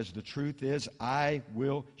 God says the truth is, I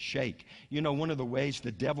will shake. One of the ways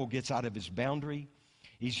the devil gets out of his boundary,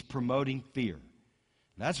 he's promoting fear.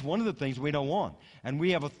 That's one of the things we don't want. And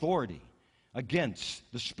we have authority against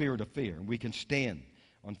the spirit of fear. And we can stand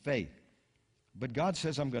on faith. But God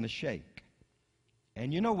says, I'm going to shake.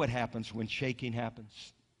 And you know what happens when shaking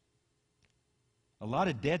happens? A lot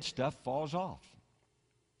of dead stuff falls off.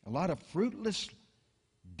 A lot of fruitless,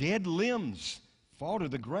 dead limbs fall to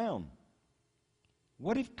the ground.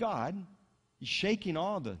 What if God is shaking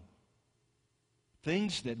all the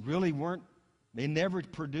things that really they never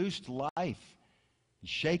produced life? He's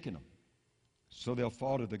shaking them so they'll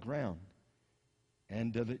fall to the ground.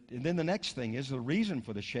 And then the next thing is the reason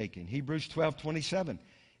for the shaking. Hebrews 12:27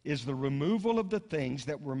 is the removal of the things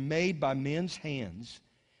that were made by men's hands,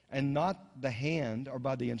 and not the hand or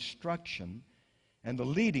by the instruction and the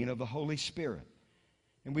leading of the Holy Spirit.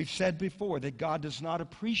 And we've said before that God does not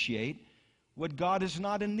appreciate what God has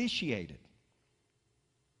not initiated.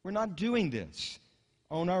 We're not doing this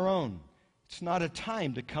on our own. It's not a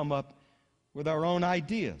time to come up with our own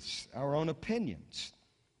ideas, our own opinions,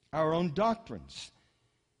 our own doctrines.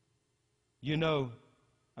 I'm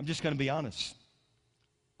just going to be honest.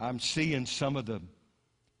 I'm seeing some of the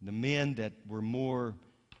men that were more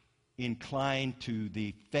inclined to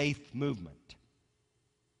the faith movement.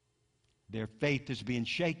 Their faith is being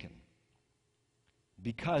shaken.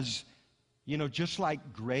 Because, just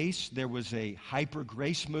like grace, there was a hyper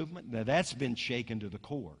grace movement. Now that's been shaken to the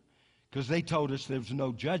core. Because they told us there's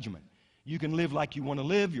no judgment. You can live like you want to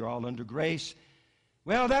live. You're all under grace.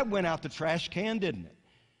 Well, that went out the trash can, didn't it?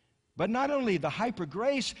 But not only the hyper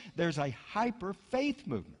grace, there's a hyper faith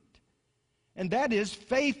movement. And that is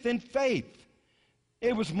faith in faith.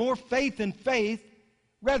 It was more faith in faith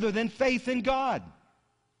rather than faith in God.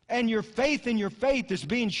 And your faith in your faith is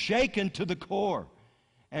being shaken to the core.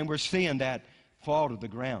 And we're seeing that fall to the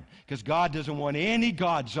ground. Because God doesn't want any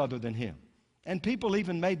gods other than Him. And people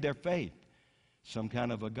even made their faith some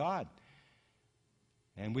kind of a God.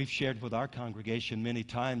 And we've shared with our congregation many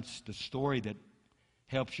times the story that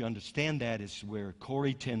helps you understand that is where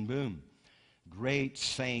Corrie ten Boom, great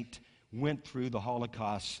saint, went through the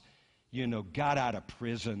Holocaust, got out of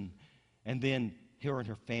prison, and then her and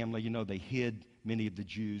her family, they hid many of the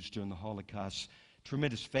Jews during the Holocaust.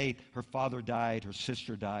 Tremendous faith. Her father died. Her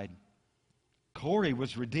sister died. Corrie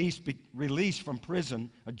was released from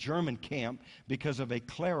prison, a German camp, because of a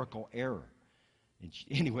clerical error.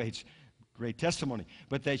 Anyway, it's great testimony.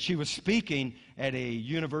 But that she was speaking at a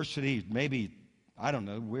university, maybe, I don't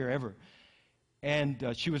know, wherever. And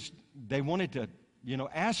they wanted to,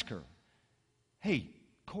 ask her, hey,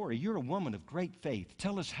 Corrie, you're a woman of great faith.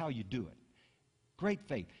 Tell us how you do it. Great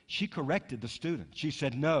faith. She corrected the student. She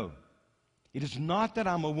said, no, it is not that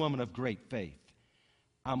I'm a woman of great faith.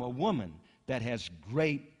 I'm a woman that has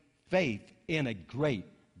great faith in a great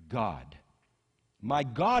God. My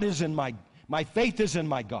faith is in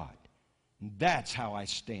my God. And that's how I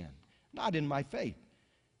stand. Not in my faith.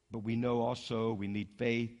 But we know also we need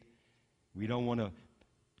faith. We don't want to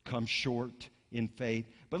come short in faith.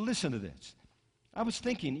 But listen to this. I was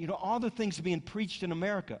thinking, all the things being preached in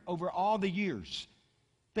America over all the years,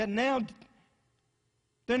 that now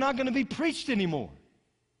they're not going to be preached anymore.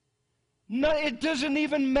 No, it doesn't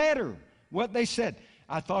even matter what they said.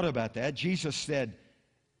 I thought about that. Jesus said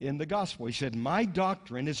in the gospel, he said, my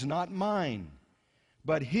doctrine is not mine,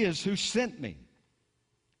 but his who sent me.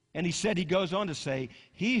 And he said, he goes on to say,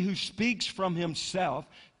 he who speaks from himself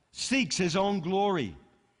seeks his own glory.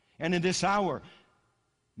 And in this hour,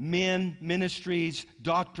 men, ministries,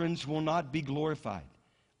 doctrines will not be glorified.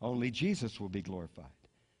 Only Jesus will be glorified.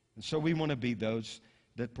 And so we want to be those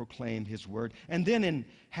that proclaim his word. And then in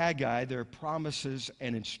Haggai, there are promises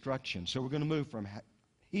and instructions. So we're going to move from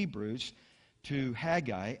Hebrews to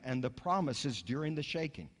Haggai and the promises during the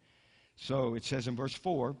shaking. So it says in verse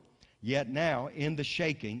 4, yet now in the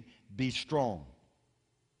shaking, be strong.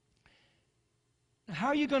 How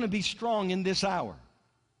are you going to be strong in this hour?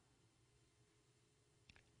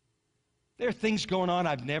 There are things going on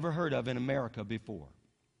I've never heard of in America before.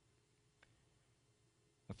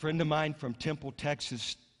 A friend of mine from Temple,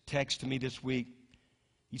 Texas, texted me this week.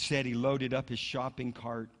 He said he loaded up his shopping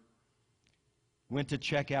cart, went to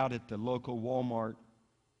check out at the local Walmart,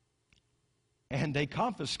 and they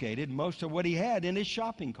confiscated most of what he had in his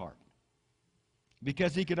shopping cart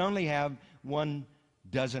because he could only have 1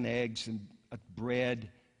 dozen eggs and a bread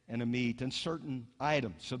and a meat and certain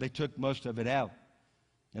items. So they took most of it out.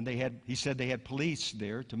 And he said they had police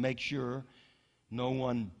there to make sure no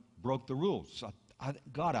one broke the rules.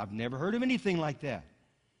 God, I've never heard of anything like that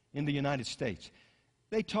in the United States.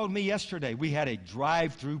 They told me yesterday we had a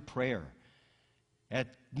drive-through prayer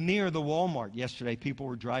near the Walmart yesterday. People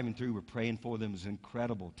were driving through, were praying for them. It was an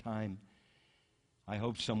incredible time. I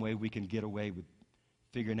hope some way we can get away with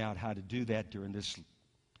figuring out how to do that during this,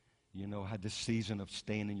 this season of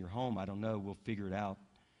staying in your home. I don't know. We'll figure it out.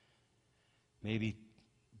 Maybe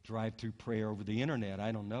drive-through prayer over the internet.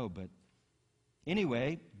 I don't know. But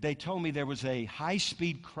anyway, they told me there was a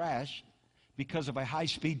high-speed crash because of a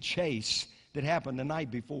high-speed chase that happened the night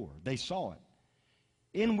before. They saw it.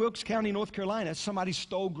 In Wilkes County, North Carolina, somebody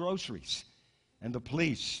stole groceries, and the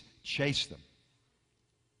police chased them.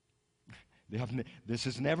 This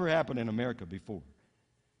has never happened in America before.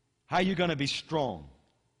 How are you going to be strong?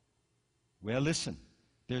 Well, listen,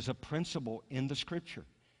 there's a principle in the Scripture.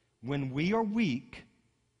 When we are weak,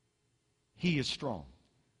 he is strong.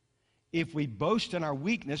 If we boast in our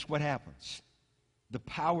weakness, what happens? The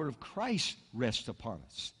power of Christ rests upon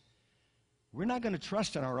us. We're not going to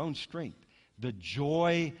trust in our own strength. The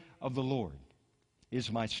joy of the Lord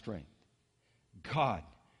is my strength. God,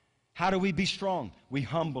 how do we be strong? We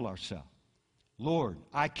humble ourselves. Lord,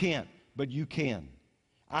 I can't, but you can.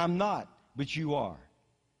 I'm not, but you are.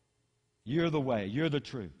 You're the way. You're the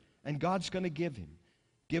truth. And God's going to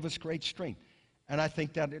give us great strength. And I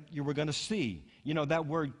think that we're going to see, that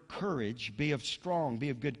word courage, be of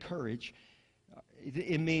good courage.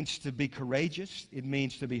 It means to be courageous. It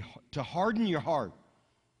means to harden your heart.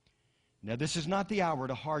 Now, this is not the hour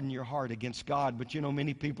to harden your heart against God, but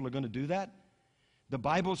many people are going to do that. The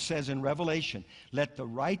Bible says in Revelation, let the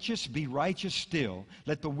righteous be righteous still,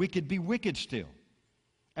 let the wicked be wicked still.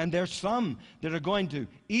 And there's some that are going to,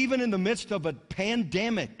 even in the midst of a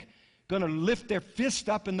pandemic, going to lift their fist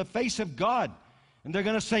up in the face of God. And they're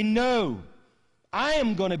going to say, no, I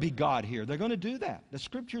am going to be God here. They're going to do that. The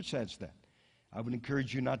Scripture says that. I would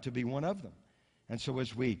encourage you not to be one of them. And so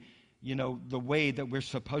as we, the way that we're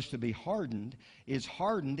supposed to be hardened is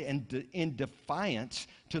hardened in defiance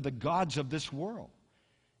to the gods of this world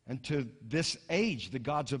and to this age, the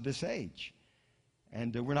gods of this age.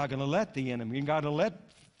 And we're not going to let the enemy, we're not going to let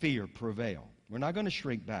fear prevail. We're not going to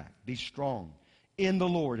shrink back. Be strong in the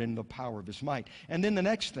Lord and the power of his might. And then the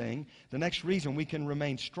next reason we can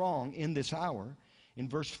remain strong in this hour, in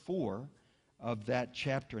verse 4 of that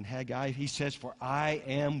chapter in Haggai, he says, for I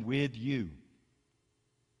am with you.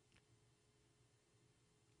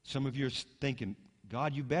 Some of you are thinking,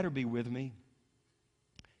 God, you better be with me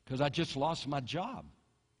because I just lost my job.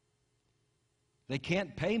 They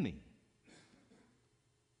can't pay me.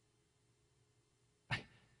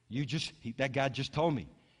 That guy just told me,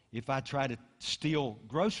 if I try to steal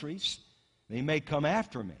groceries, they may come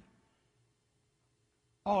after me.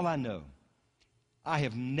 All I know, I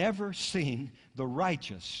have never seen the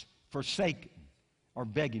righteous forsaken or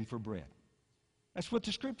begging for bread. That's what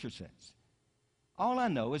the Scripture says. All I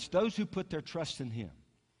know is those who put their trust in him,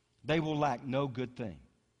 they will lack no good thing.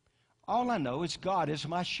 All I know is God is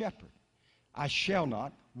my shepherd. I shall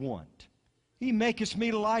not want. He maketh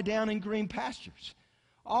me to lie down in green pastures.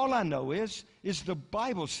 All I know is the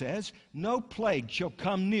Bible says, no plague shall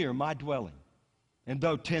come near my dwelling. And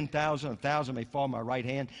though 10,000, 1,000 may fall at my right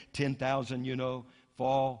hand, 10,000,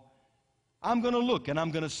 fall, I'm going to look and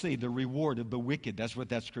I'm going to see the reward of the wicked. That's what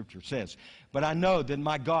that scripture says. But I know that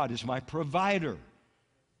my God is my provider.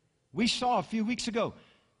 We saw a few weeks ago.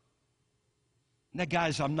 Now,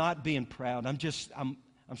 guys, I'm not being proud.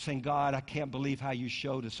 I'm saying, God, I can't believe how you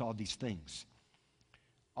showed us all these things.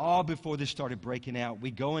 All before this started breaking out, we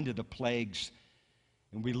go into the plagues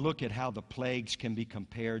and we look at how the plagues can be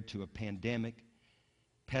compared to a pandemic,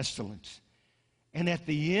 pestilence. And at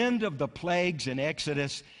the end of the plagues in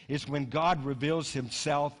Exodus is when God reveals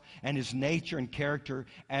himself and his nature and character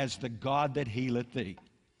as the God that healeth thee.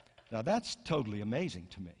 Now, that's totally amazing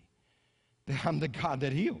to me. I'm the God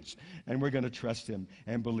that heals. And we're going to trust him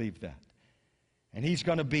and believe that. And he's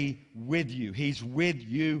going to be with you. He's with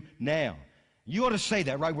you now. You ought to say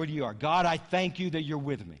that right where you are. God, I thank you that you're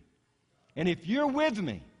with me. And if you're with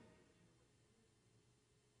me,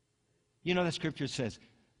 the scripture says,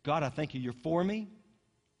 God, I thank you, you're for me.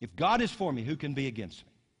 If God is for me, who can be against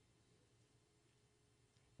me?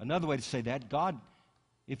 Another way to say that, God,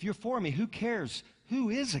 if you're for me, who cares who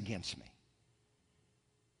is against me?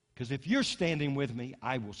 Because if you're standing with me,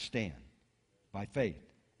 I will stand by faith.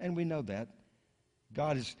 And we know that.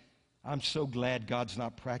 I'm so glad God's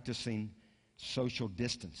not practicing social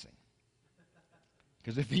distancing.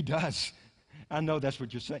 Because if he does, I know that's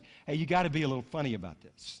what you're saying. Hey, you got to be a little funny about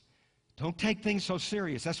this. Don't take things so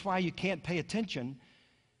serious. That's why you can't pay attention.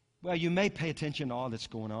 Well, you may pay attention to all that's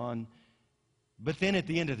going on, but then at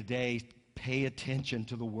the end of the day, pay attention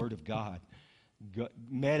to the Word of God.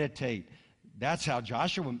 Meditate. That's how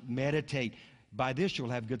Joshua meditate. By this you'll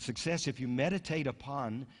have good success. If you meditate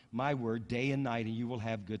upon my word day and night, and you will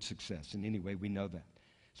have good success. And anyway, we know that.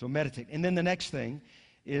 So meditate. And then the next thing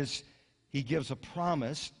is he gives a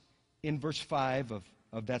promise in verse 5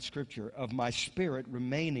 of that scripture, of my spirit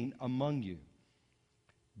remaining among you.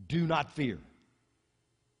 Do not fear.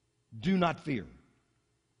 Do not fear.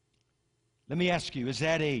 Let me ask you, is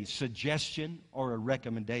that a suggestion or a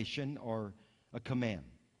recommendation or a command?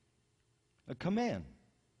 A command.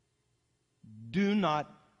 Do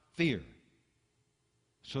not fear.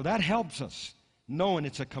 So that helps us knowing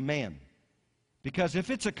it's a command. Because if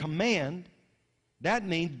it's a command, that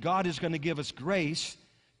means God is going to give us grace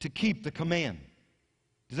to keep the command.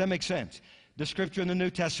 Does that make sense? The scripture in the New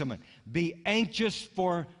Testament, be anxious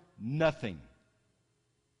for nothing,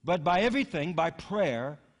 but by everything, by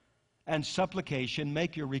prayer and supplication,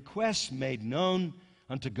 make your requests made known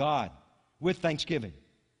unto God with thanksgiving.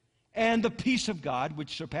 And the peace of God,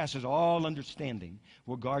 which surpasses all understanding,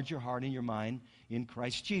 will guard your heart and your mind in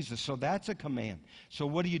Christ Jesus. So that's a command. So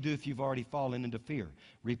what do you do if you've already fallen into fear?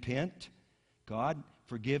 Repent. God,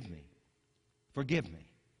 forgive me. Forgive me.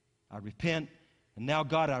 I repent. And now,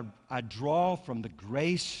 God, I draw from the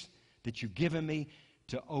grace that you've given me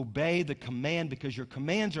to obey the command, because your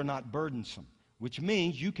commands are not burdensome, which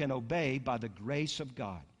means you can obey by the grace of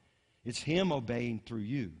God. It's him obeying through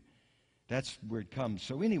you. That's where it comes.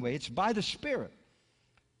 So anyway, it's by the Spirit.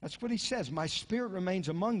 That's what he says. My Spirit remains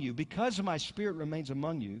among you. Because my Spirit remains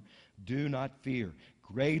among you, do not fear.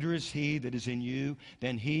 Greater is he that is in you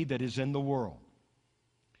than he that is in the world.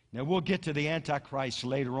 Now, we'll get to the Antichrist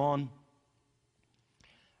later on.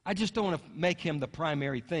 I just don't want to make him the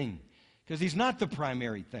primary thing, because he's not the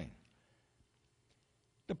primary thing.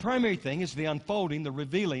 The primary thing is the unfolding, the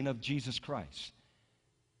revealing of Jesus Christ.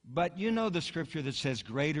 But you know the scripture that says,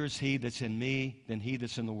 greater is he that's in me than he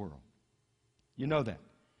that's in the world. You know that.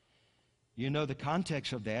 You know the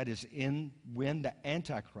context of that is when the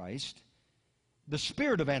Antichrist, the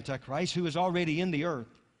spirit of Antichrist, who is already in the earth,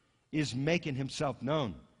 is making himself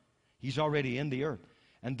known. He's already in the earth.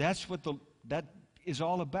 And that's what that is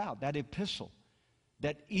all about, that epistle.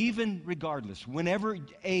 That even regardless, whatever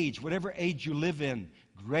age you live in,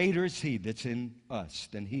 greater is he that's in us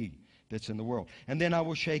than he that's in the world. And then I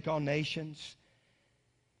will shake all nations,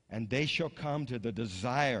 and they shall come to the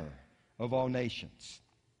desire of all nations.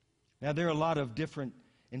 Now, there are a lot of different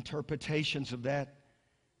interpretations of that.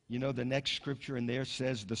 You know, the next scripture in there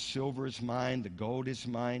says, the silver is mine, the gold is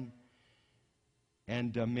mine.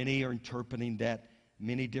 And many are interpreting that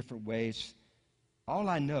many different ways. All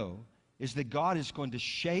I know is that God is going to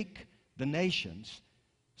shake the nations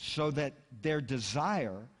so that their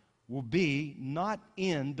desire will be not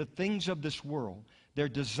in the things of this world. Their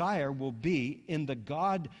desire will be in the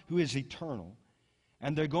God who is eternal.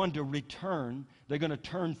 And they're going to return. They're going to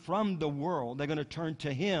turn from the world. They're going to turn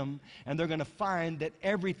to him. And they're going to find that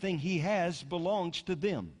everything he has belongs to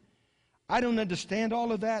them. I don't understand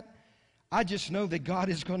all of that. I just know that God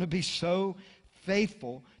is going to be so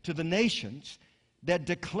faithful to the nations that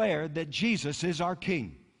declare that Jesus is our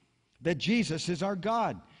King. that Jesus is our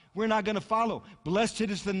God. We're not going to follow. Blessed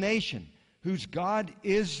is the nation whose God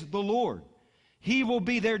is the Lord. He will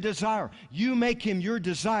be their desire. You make him your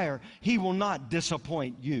desire, he will not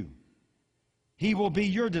disappoint you. He will be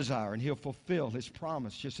your desire, and he'll fulfill his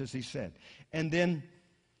promise, just as he said. And then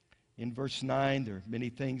in verse 9, there are many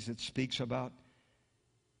things it speaks about.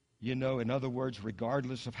 You know, in other words,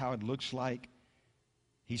 regardless of how it looks like,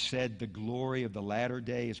 he said the glory of the latter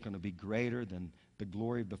day is going to be greater than the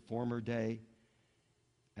glory of the former day,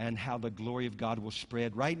 and how the glory of God will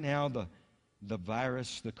spread. Right now, the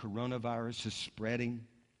virus, the coronavirus, is spreading.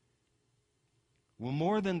 Well,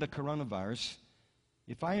 more than the coronavirus,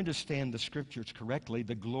 if I understand the Scriptures correctly,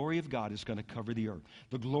 the glory of God is going to cover the earth.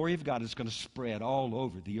 The glory of God is going to spread all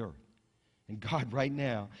over the earth. And God right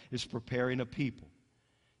now is preparing a people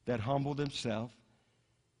that humble themselves,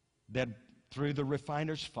 that through the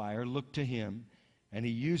refiner's fire look to him, and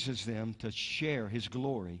he uses them to share his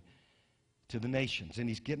glory to the nations. And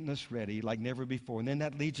he's getting us ready like never before. And then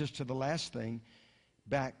that leads us to the last thing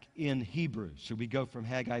back in Hebrews. So we go from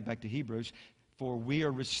Haggai back to Hebrews. For we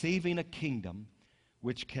are receiving a kingdom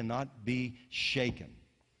which cannot be shaken.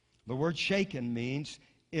 The word shaken means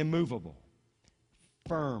immovable,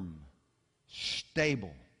 firm,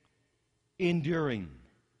 stable, enduring.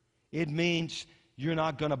 It means you're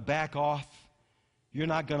not going to back off. You're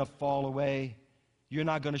not going to fall away. You're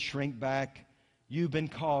not going to shrink back. You've been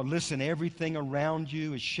called. Listen, everything around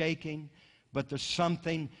you is shaking, but there's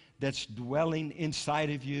something that's dwelling inside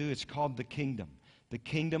of you. It's called the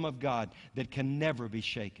kingdom of God that can never be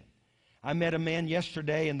shaken. I met a man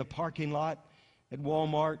yesterday in the parking lot at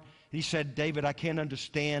Walmart. He said, David, I can't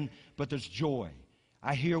understand, but there's joy.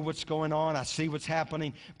 I hear what's going on. I see what's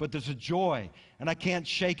happening, but there's a joy, and I can't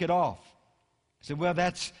shake it off. I said, well,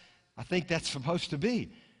 I think that's supposed to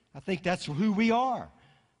be. I think that's who we are.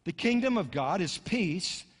 The kingdom of God is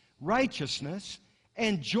peace, righteousness,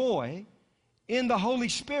 and joy in the Holy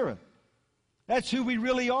Spirit. That's who we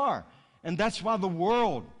really are. And that's why the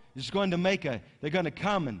world is going to they're going to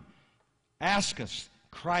come and ask us,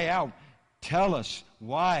 cry out, tell us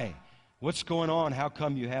why, what's going on, how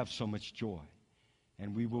come you have so much joy?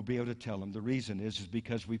 And we will be able to tell them the reason is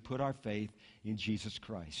because we put our faith in Jesus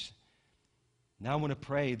Christ. Now I want to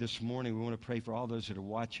pray this morning. We want to pray for all those that are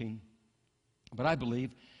watching. But I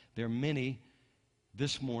believe there are many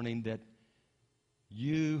this morning that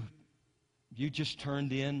you just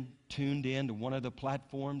tuned in to one of the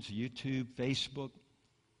platforms, YouTube, Facebook.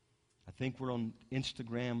 I think we're on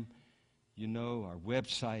Instagram, our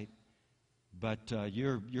website. But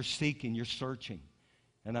you're seeking, you're searching.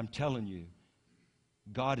 And I'm telling you,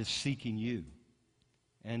 God is seeking you.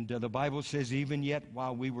 And the Bible says, even yet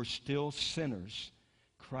while we were still sinners,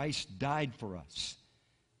 Christ died for us.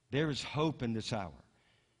 There is hope in this hour.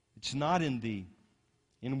 It's not in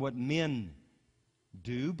what men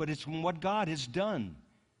do, but it's in what God has done.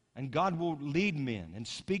 And God will lead men and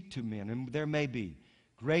speak to men, and there may be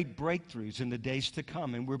great breakthroughs in the days to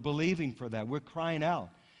come, and we're believing for that. We're crying out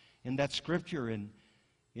in that scripture in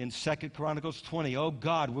 2 Chronicles 20, oh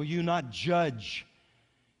God, will you not judge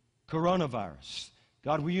coronavirus?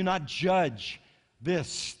 God, will you not judge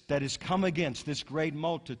this that has come against this great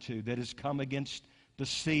multitude that has come against the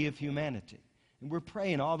sea of humanity? And we're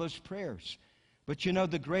praying all those prayers. But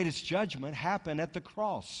the greatest judgment happened at the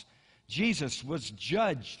cross. Jesus was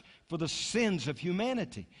judged for the sins of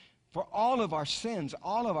humanity. For all of our sins,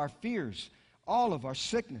 all of our fears, all of our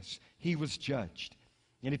sickness, he was judged.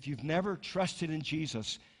 And if you've never trusted in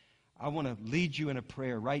Jesus, I want to lead you in a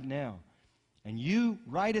prayer right now. And you,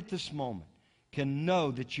 right at this moment, can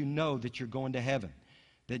know that you're going to heaven.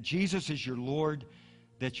 That Jesus is your Lord,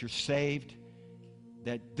 that you're saved.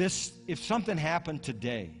 That if something happened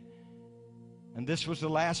today, and this was the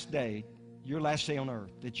last day, your last day on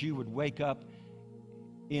earth, that you would wake up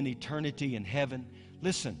in eternity in heaven.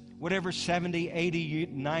 Listen, whatever 70, 80,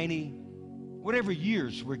 90, whatever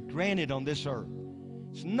years were granted on this earth,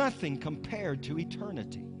 it's nothing compared to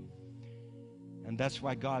eternity. And that's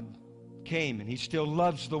why God came, and he still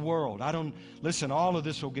loves the world. Listen, all of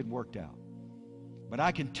this will get worked out. But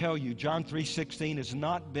I can tell you, John 3:16 has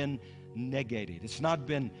not been negated. It's not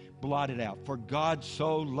been blotted out. For God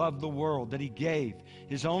so loved the world that he gave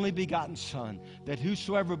his only begotten Son, that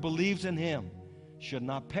whosoever believes in him should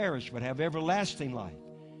not perish but have everlasting life.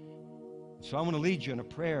 So I want to lead you in a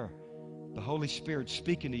prayer. The Holy Spirit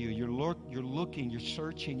speaking to you. You're looking, you're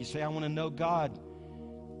searching. You say, I want to know God.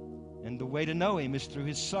 And the way to know him is through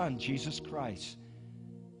his Son, Jesus Christ.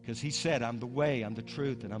 Because he said, I'm the way, I'm the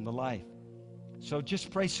truth, and I'm the life. So just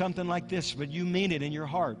pray something like this, but you mean it in your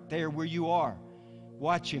heart, there where you are,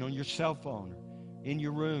 watching on your cell phone, or in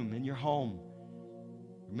your room, in your home,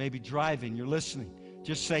 or maybe driving, you're listening.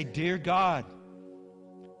 Just say, "Dear God,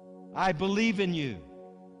 I believe in you.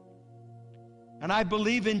 And I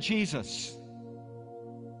believe in Jesus,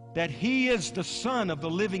 that He is the Son of the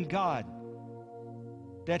living God,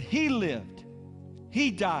 that He lived, He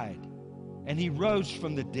died, and He rose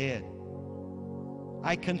from the dead.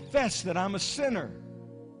 I confess that I'm a sinner.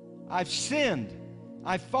 I've sinned.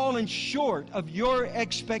 I've fallen short of your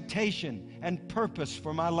expectation and purpose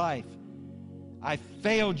for my life. I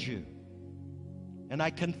failed you, and I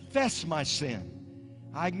confess my sin.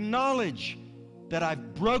 I acknowledge that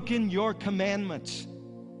I've broken your commandments.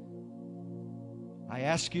 I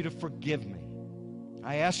ask you to forgive me.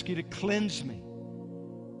 I ask you to cleanse me.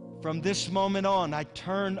 From this moment on, I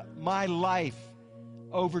turn my life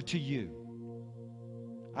over to you.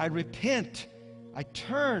 I repent. I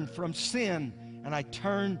turn from sin, and I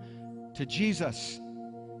turn to Jesus.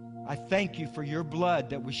 I thank you for your blood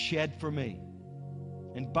that was shed for me.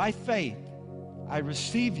 And by faith, I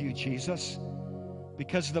receive you, Jesus,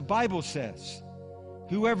 because the Bible says,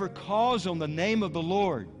 whoever calls on the name of the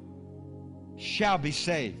Lord shall be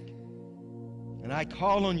saved. And I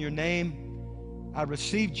call on your name. I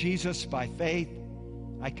receive Jesus by faith.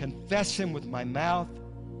 I confess Him with my mouth.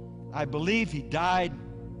 I believe He died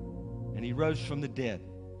and He rose from the dead.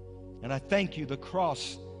 And I thank you, the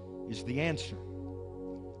cross is the answer.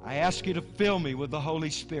 I ask you to fill me with the Holy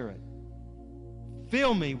Spirit.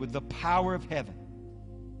 Fill me with the power of heaven.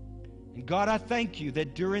 And God, I thank you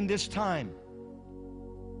that during this time,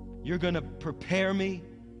 you're going to prepare me.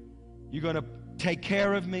 You're going to take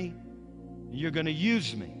care of me. You're going to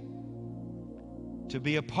use me to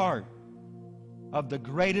be a part of the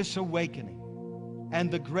greatest awakening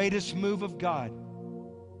and the greatest move of God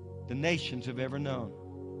the nations have ever known.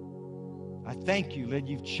 I thank you that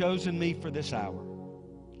you've chosen me for this hour.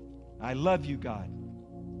 I love you, God.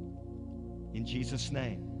 In Jesus'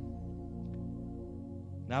 name.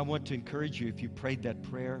 Now I want to encourage you, if you prayed that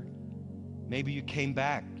prayer, maybe you came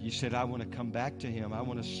back. You said, I want to come back to Him. I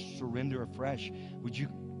want to surrender afresh. Would you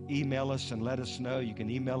email us and let us know? You can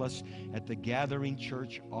email us at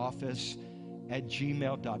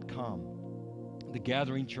thegatheringchurchoffice@gmail.com.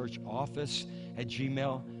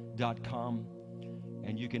 thegatheringchurchoffice@gmail.com.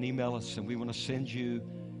 And you can email us, and we want to send you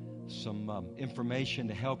some information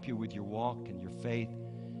to help you with your walk and your faith,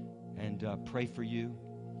 and pray for you.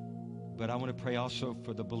 But I want to pray also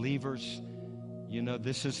for the believers. You know,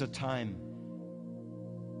 this is a time.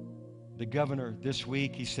 The governor this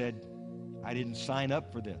week, he said, I didn't sign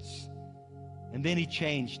up for this. And then he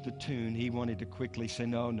changed the tune. He wanted to quickly say,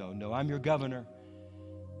 no, I'm your governor,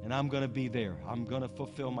 and I'm going to be there. I'm going to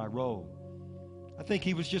fulfill my role. I think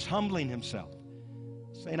he was just humbling himself,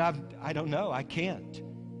 saying, I don't know, I can't.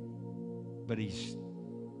 But he's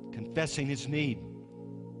confessing his need.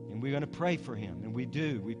 And we're going to pray for him. And we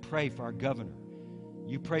do. We pray for our governor.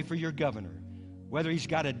 You pray for your governor. Whether he's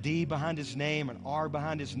got a D behind his name, an R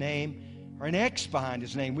behind his name, or an X behind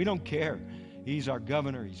his name, we don't care. He's our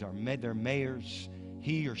governor. He's their mayors,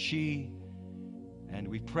 he or she. And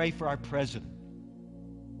we pray for our president.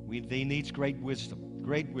 He needs great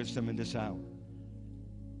wisdom in this hour.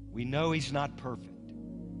 We know he's not perfect.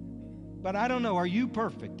 But I don't know, are you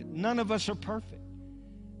perfect? None of us are perfect.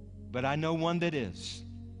 But I know one that is.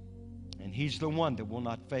 And he's the one that will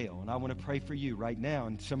not fail. And I want to pray for you right now.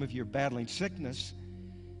 And some of you are battling sickness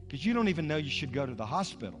because you don't even know you should go to the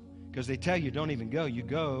hospital, because they tell you don't even go. You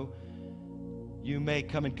go, you may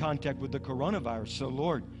come in contact with the coronavirus. So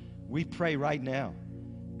Lord, we pray right now,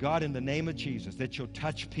 God, in the name of Jesus, that you'll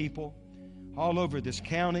touch people all over this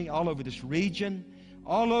county, all over this region,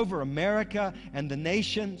 all over America and the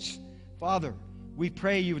nations. Father, we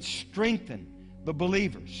pray you would strengthen the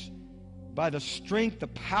believers by the strength, the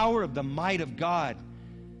power of the might of God.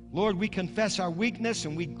 Lord, we confess our weakness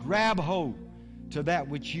and we grab hold to that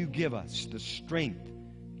which you give us, the strength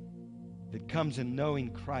that comes in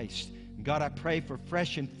knowing Christ. And God, I pray for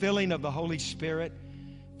fresh infilling of the Holy Spirit,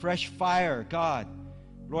 fresh fire, God.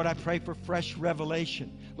 Lord, I pray for fresh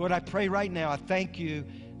revelation. Lord, I pray right now, I thank you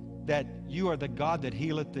that you are the God that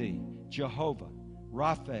healeth thee, Jehovah,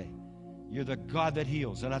 Rapha. You're the God that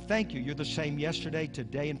heals. And I thank you. You're the same yesterday,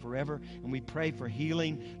 today, and forever. And we pray for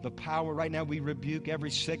healing, the power. Right now, we rebuke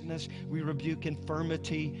every sickness. We rebuke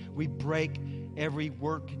infirmity. We break every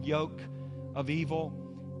work yoke of evil.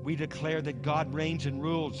 We declare that God reigns and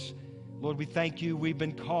rules. Lord, we thank you. We've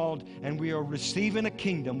been called, and we are receiving a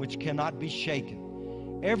kingdom which cannot be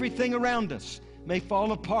shaken. Everything around us may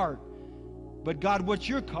fall apart. But God, what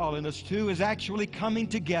you're calling us to is actually coming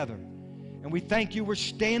together. And we thank you we're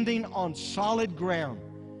standing on solid ground,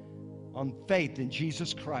 on faith in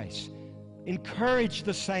Jesus Christ. Encourage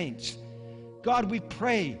the saints. God, we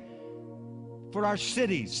pray for our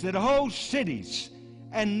cities, that whole cities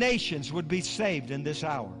and nations would be saved in this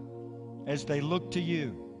hour as they look to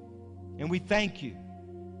you. And we thank you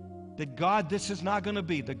that, God, this is not going to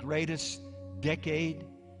be the greatest decade,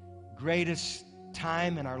 greatest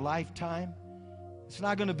time in our lifetime. It's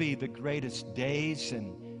not going to be the greatest days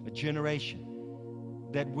in a generation.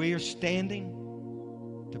 That we are standing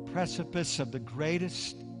at the precipice of the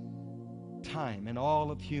greatest time in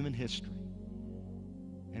all of human history.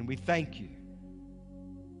 And we thank you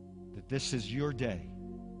that this is your day.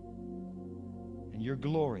 And your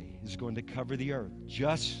glory is going to cover the earth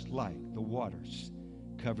just like the waters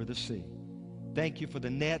cover the sea. Thank you for the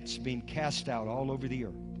nets being cast out all over the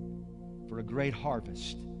earth for a great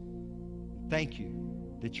harvest. Thank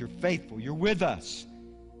you that you're faithful. You're with us.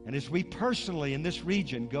 And as we personally in this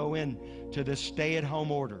region go into this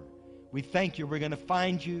stay-at-home order, we thank you we're going to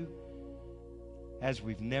find you as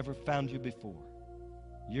we've never found you before.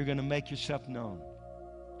 You're going to make yourself known.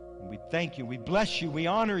 And we thank you. We bless you. We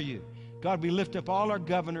honor you. God, we lift up all our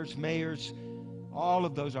governors, mayors, all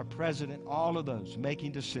of those, our president, all of those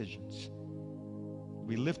making decisions.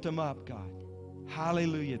 We lift them up, God.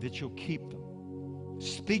 Hallelujah, that you'll keep them.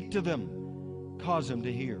 Speak to them. Cause them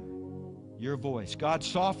to hear your voice. God,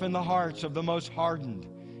 soften the hearts of the most hardened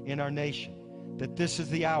in our nation, that this is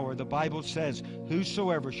the hour. The Bible says,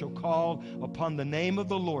 whosoever shall call upon the name of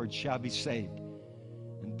the Lord shall be saved.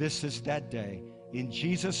 And this is that day. In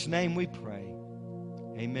Jesus' name we pray.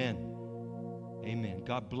 Amen. Amen.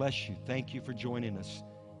 God bless you. Thank you for joining us.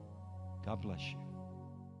 God bless you.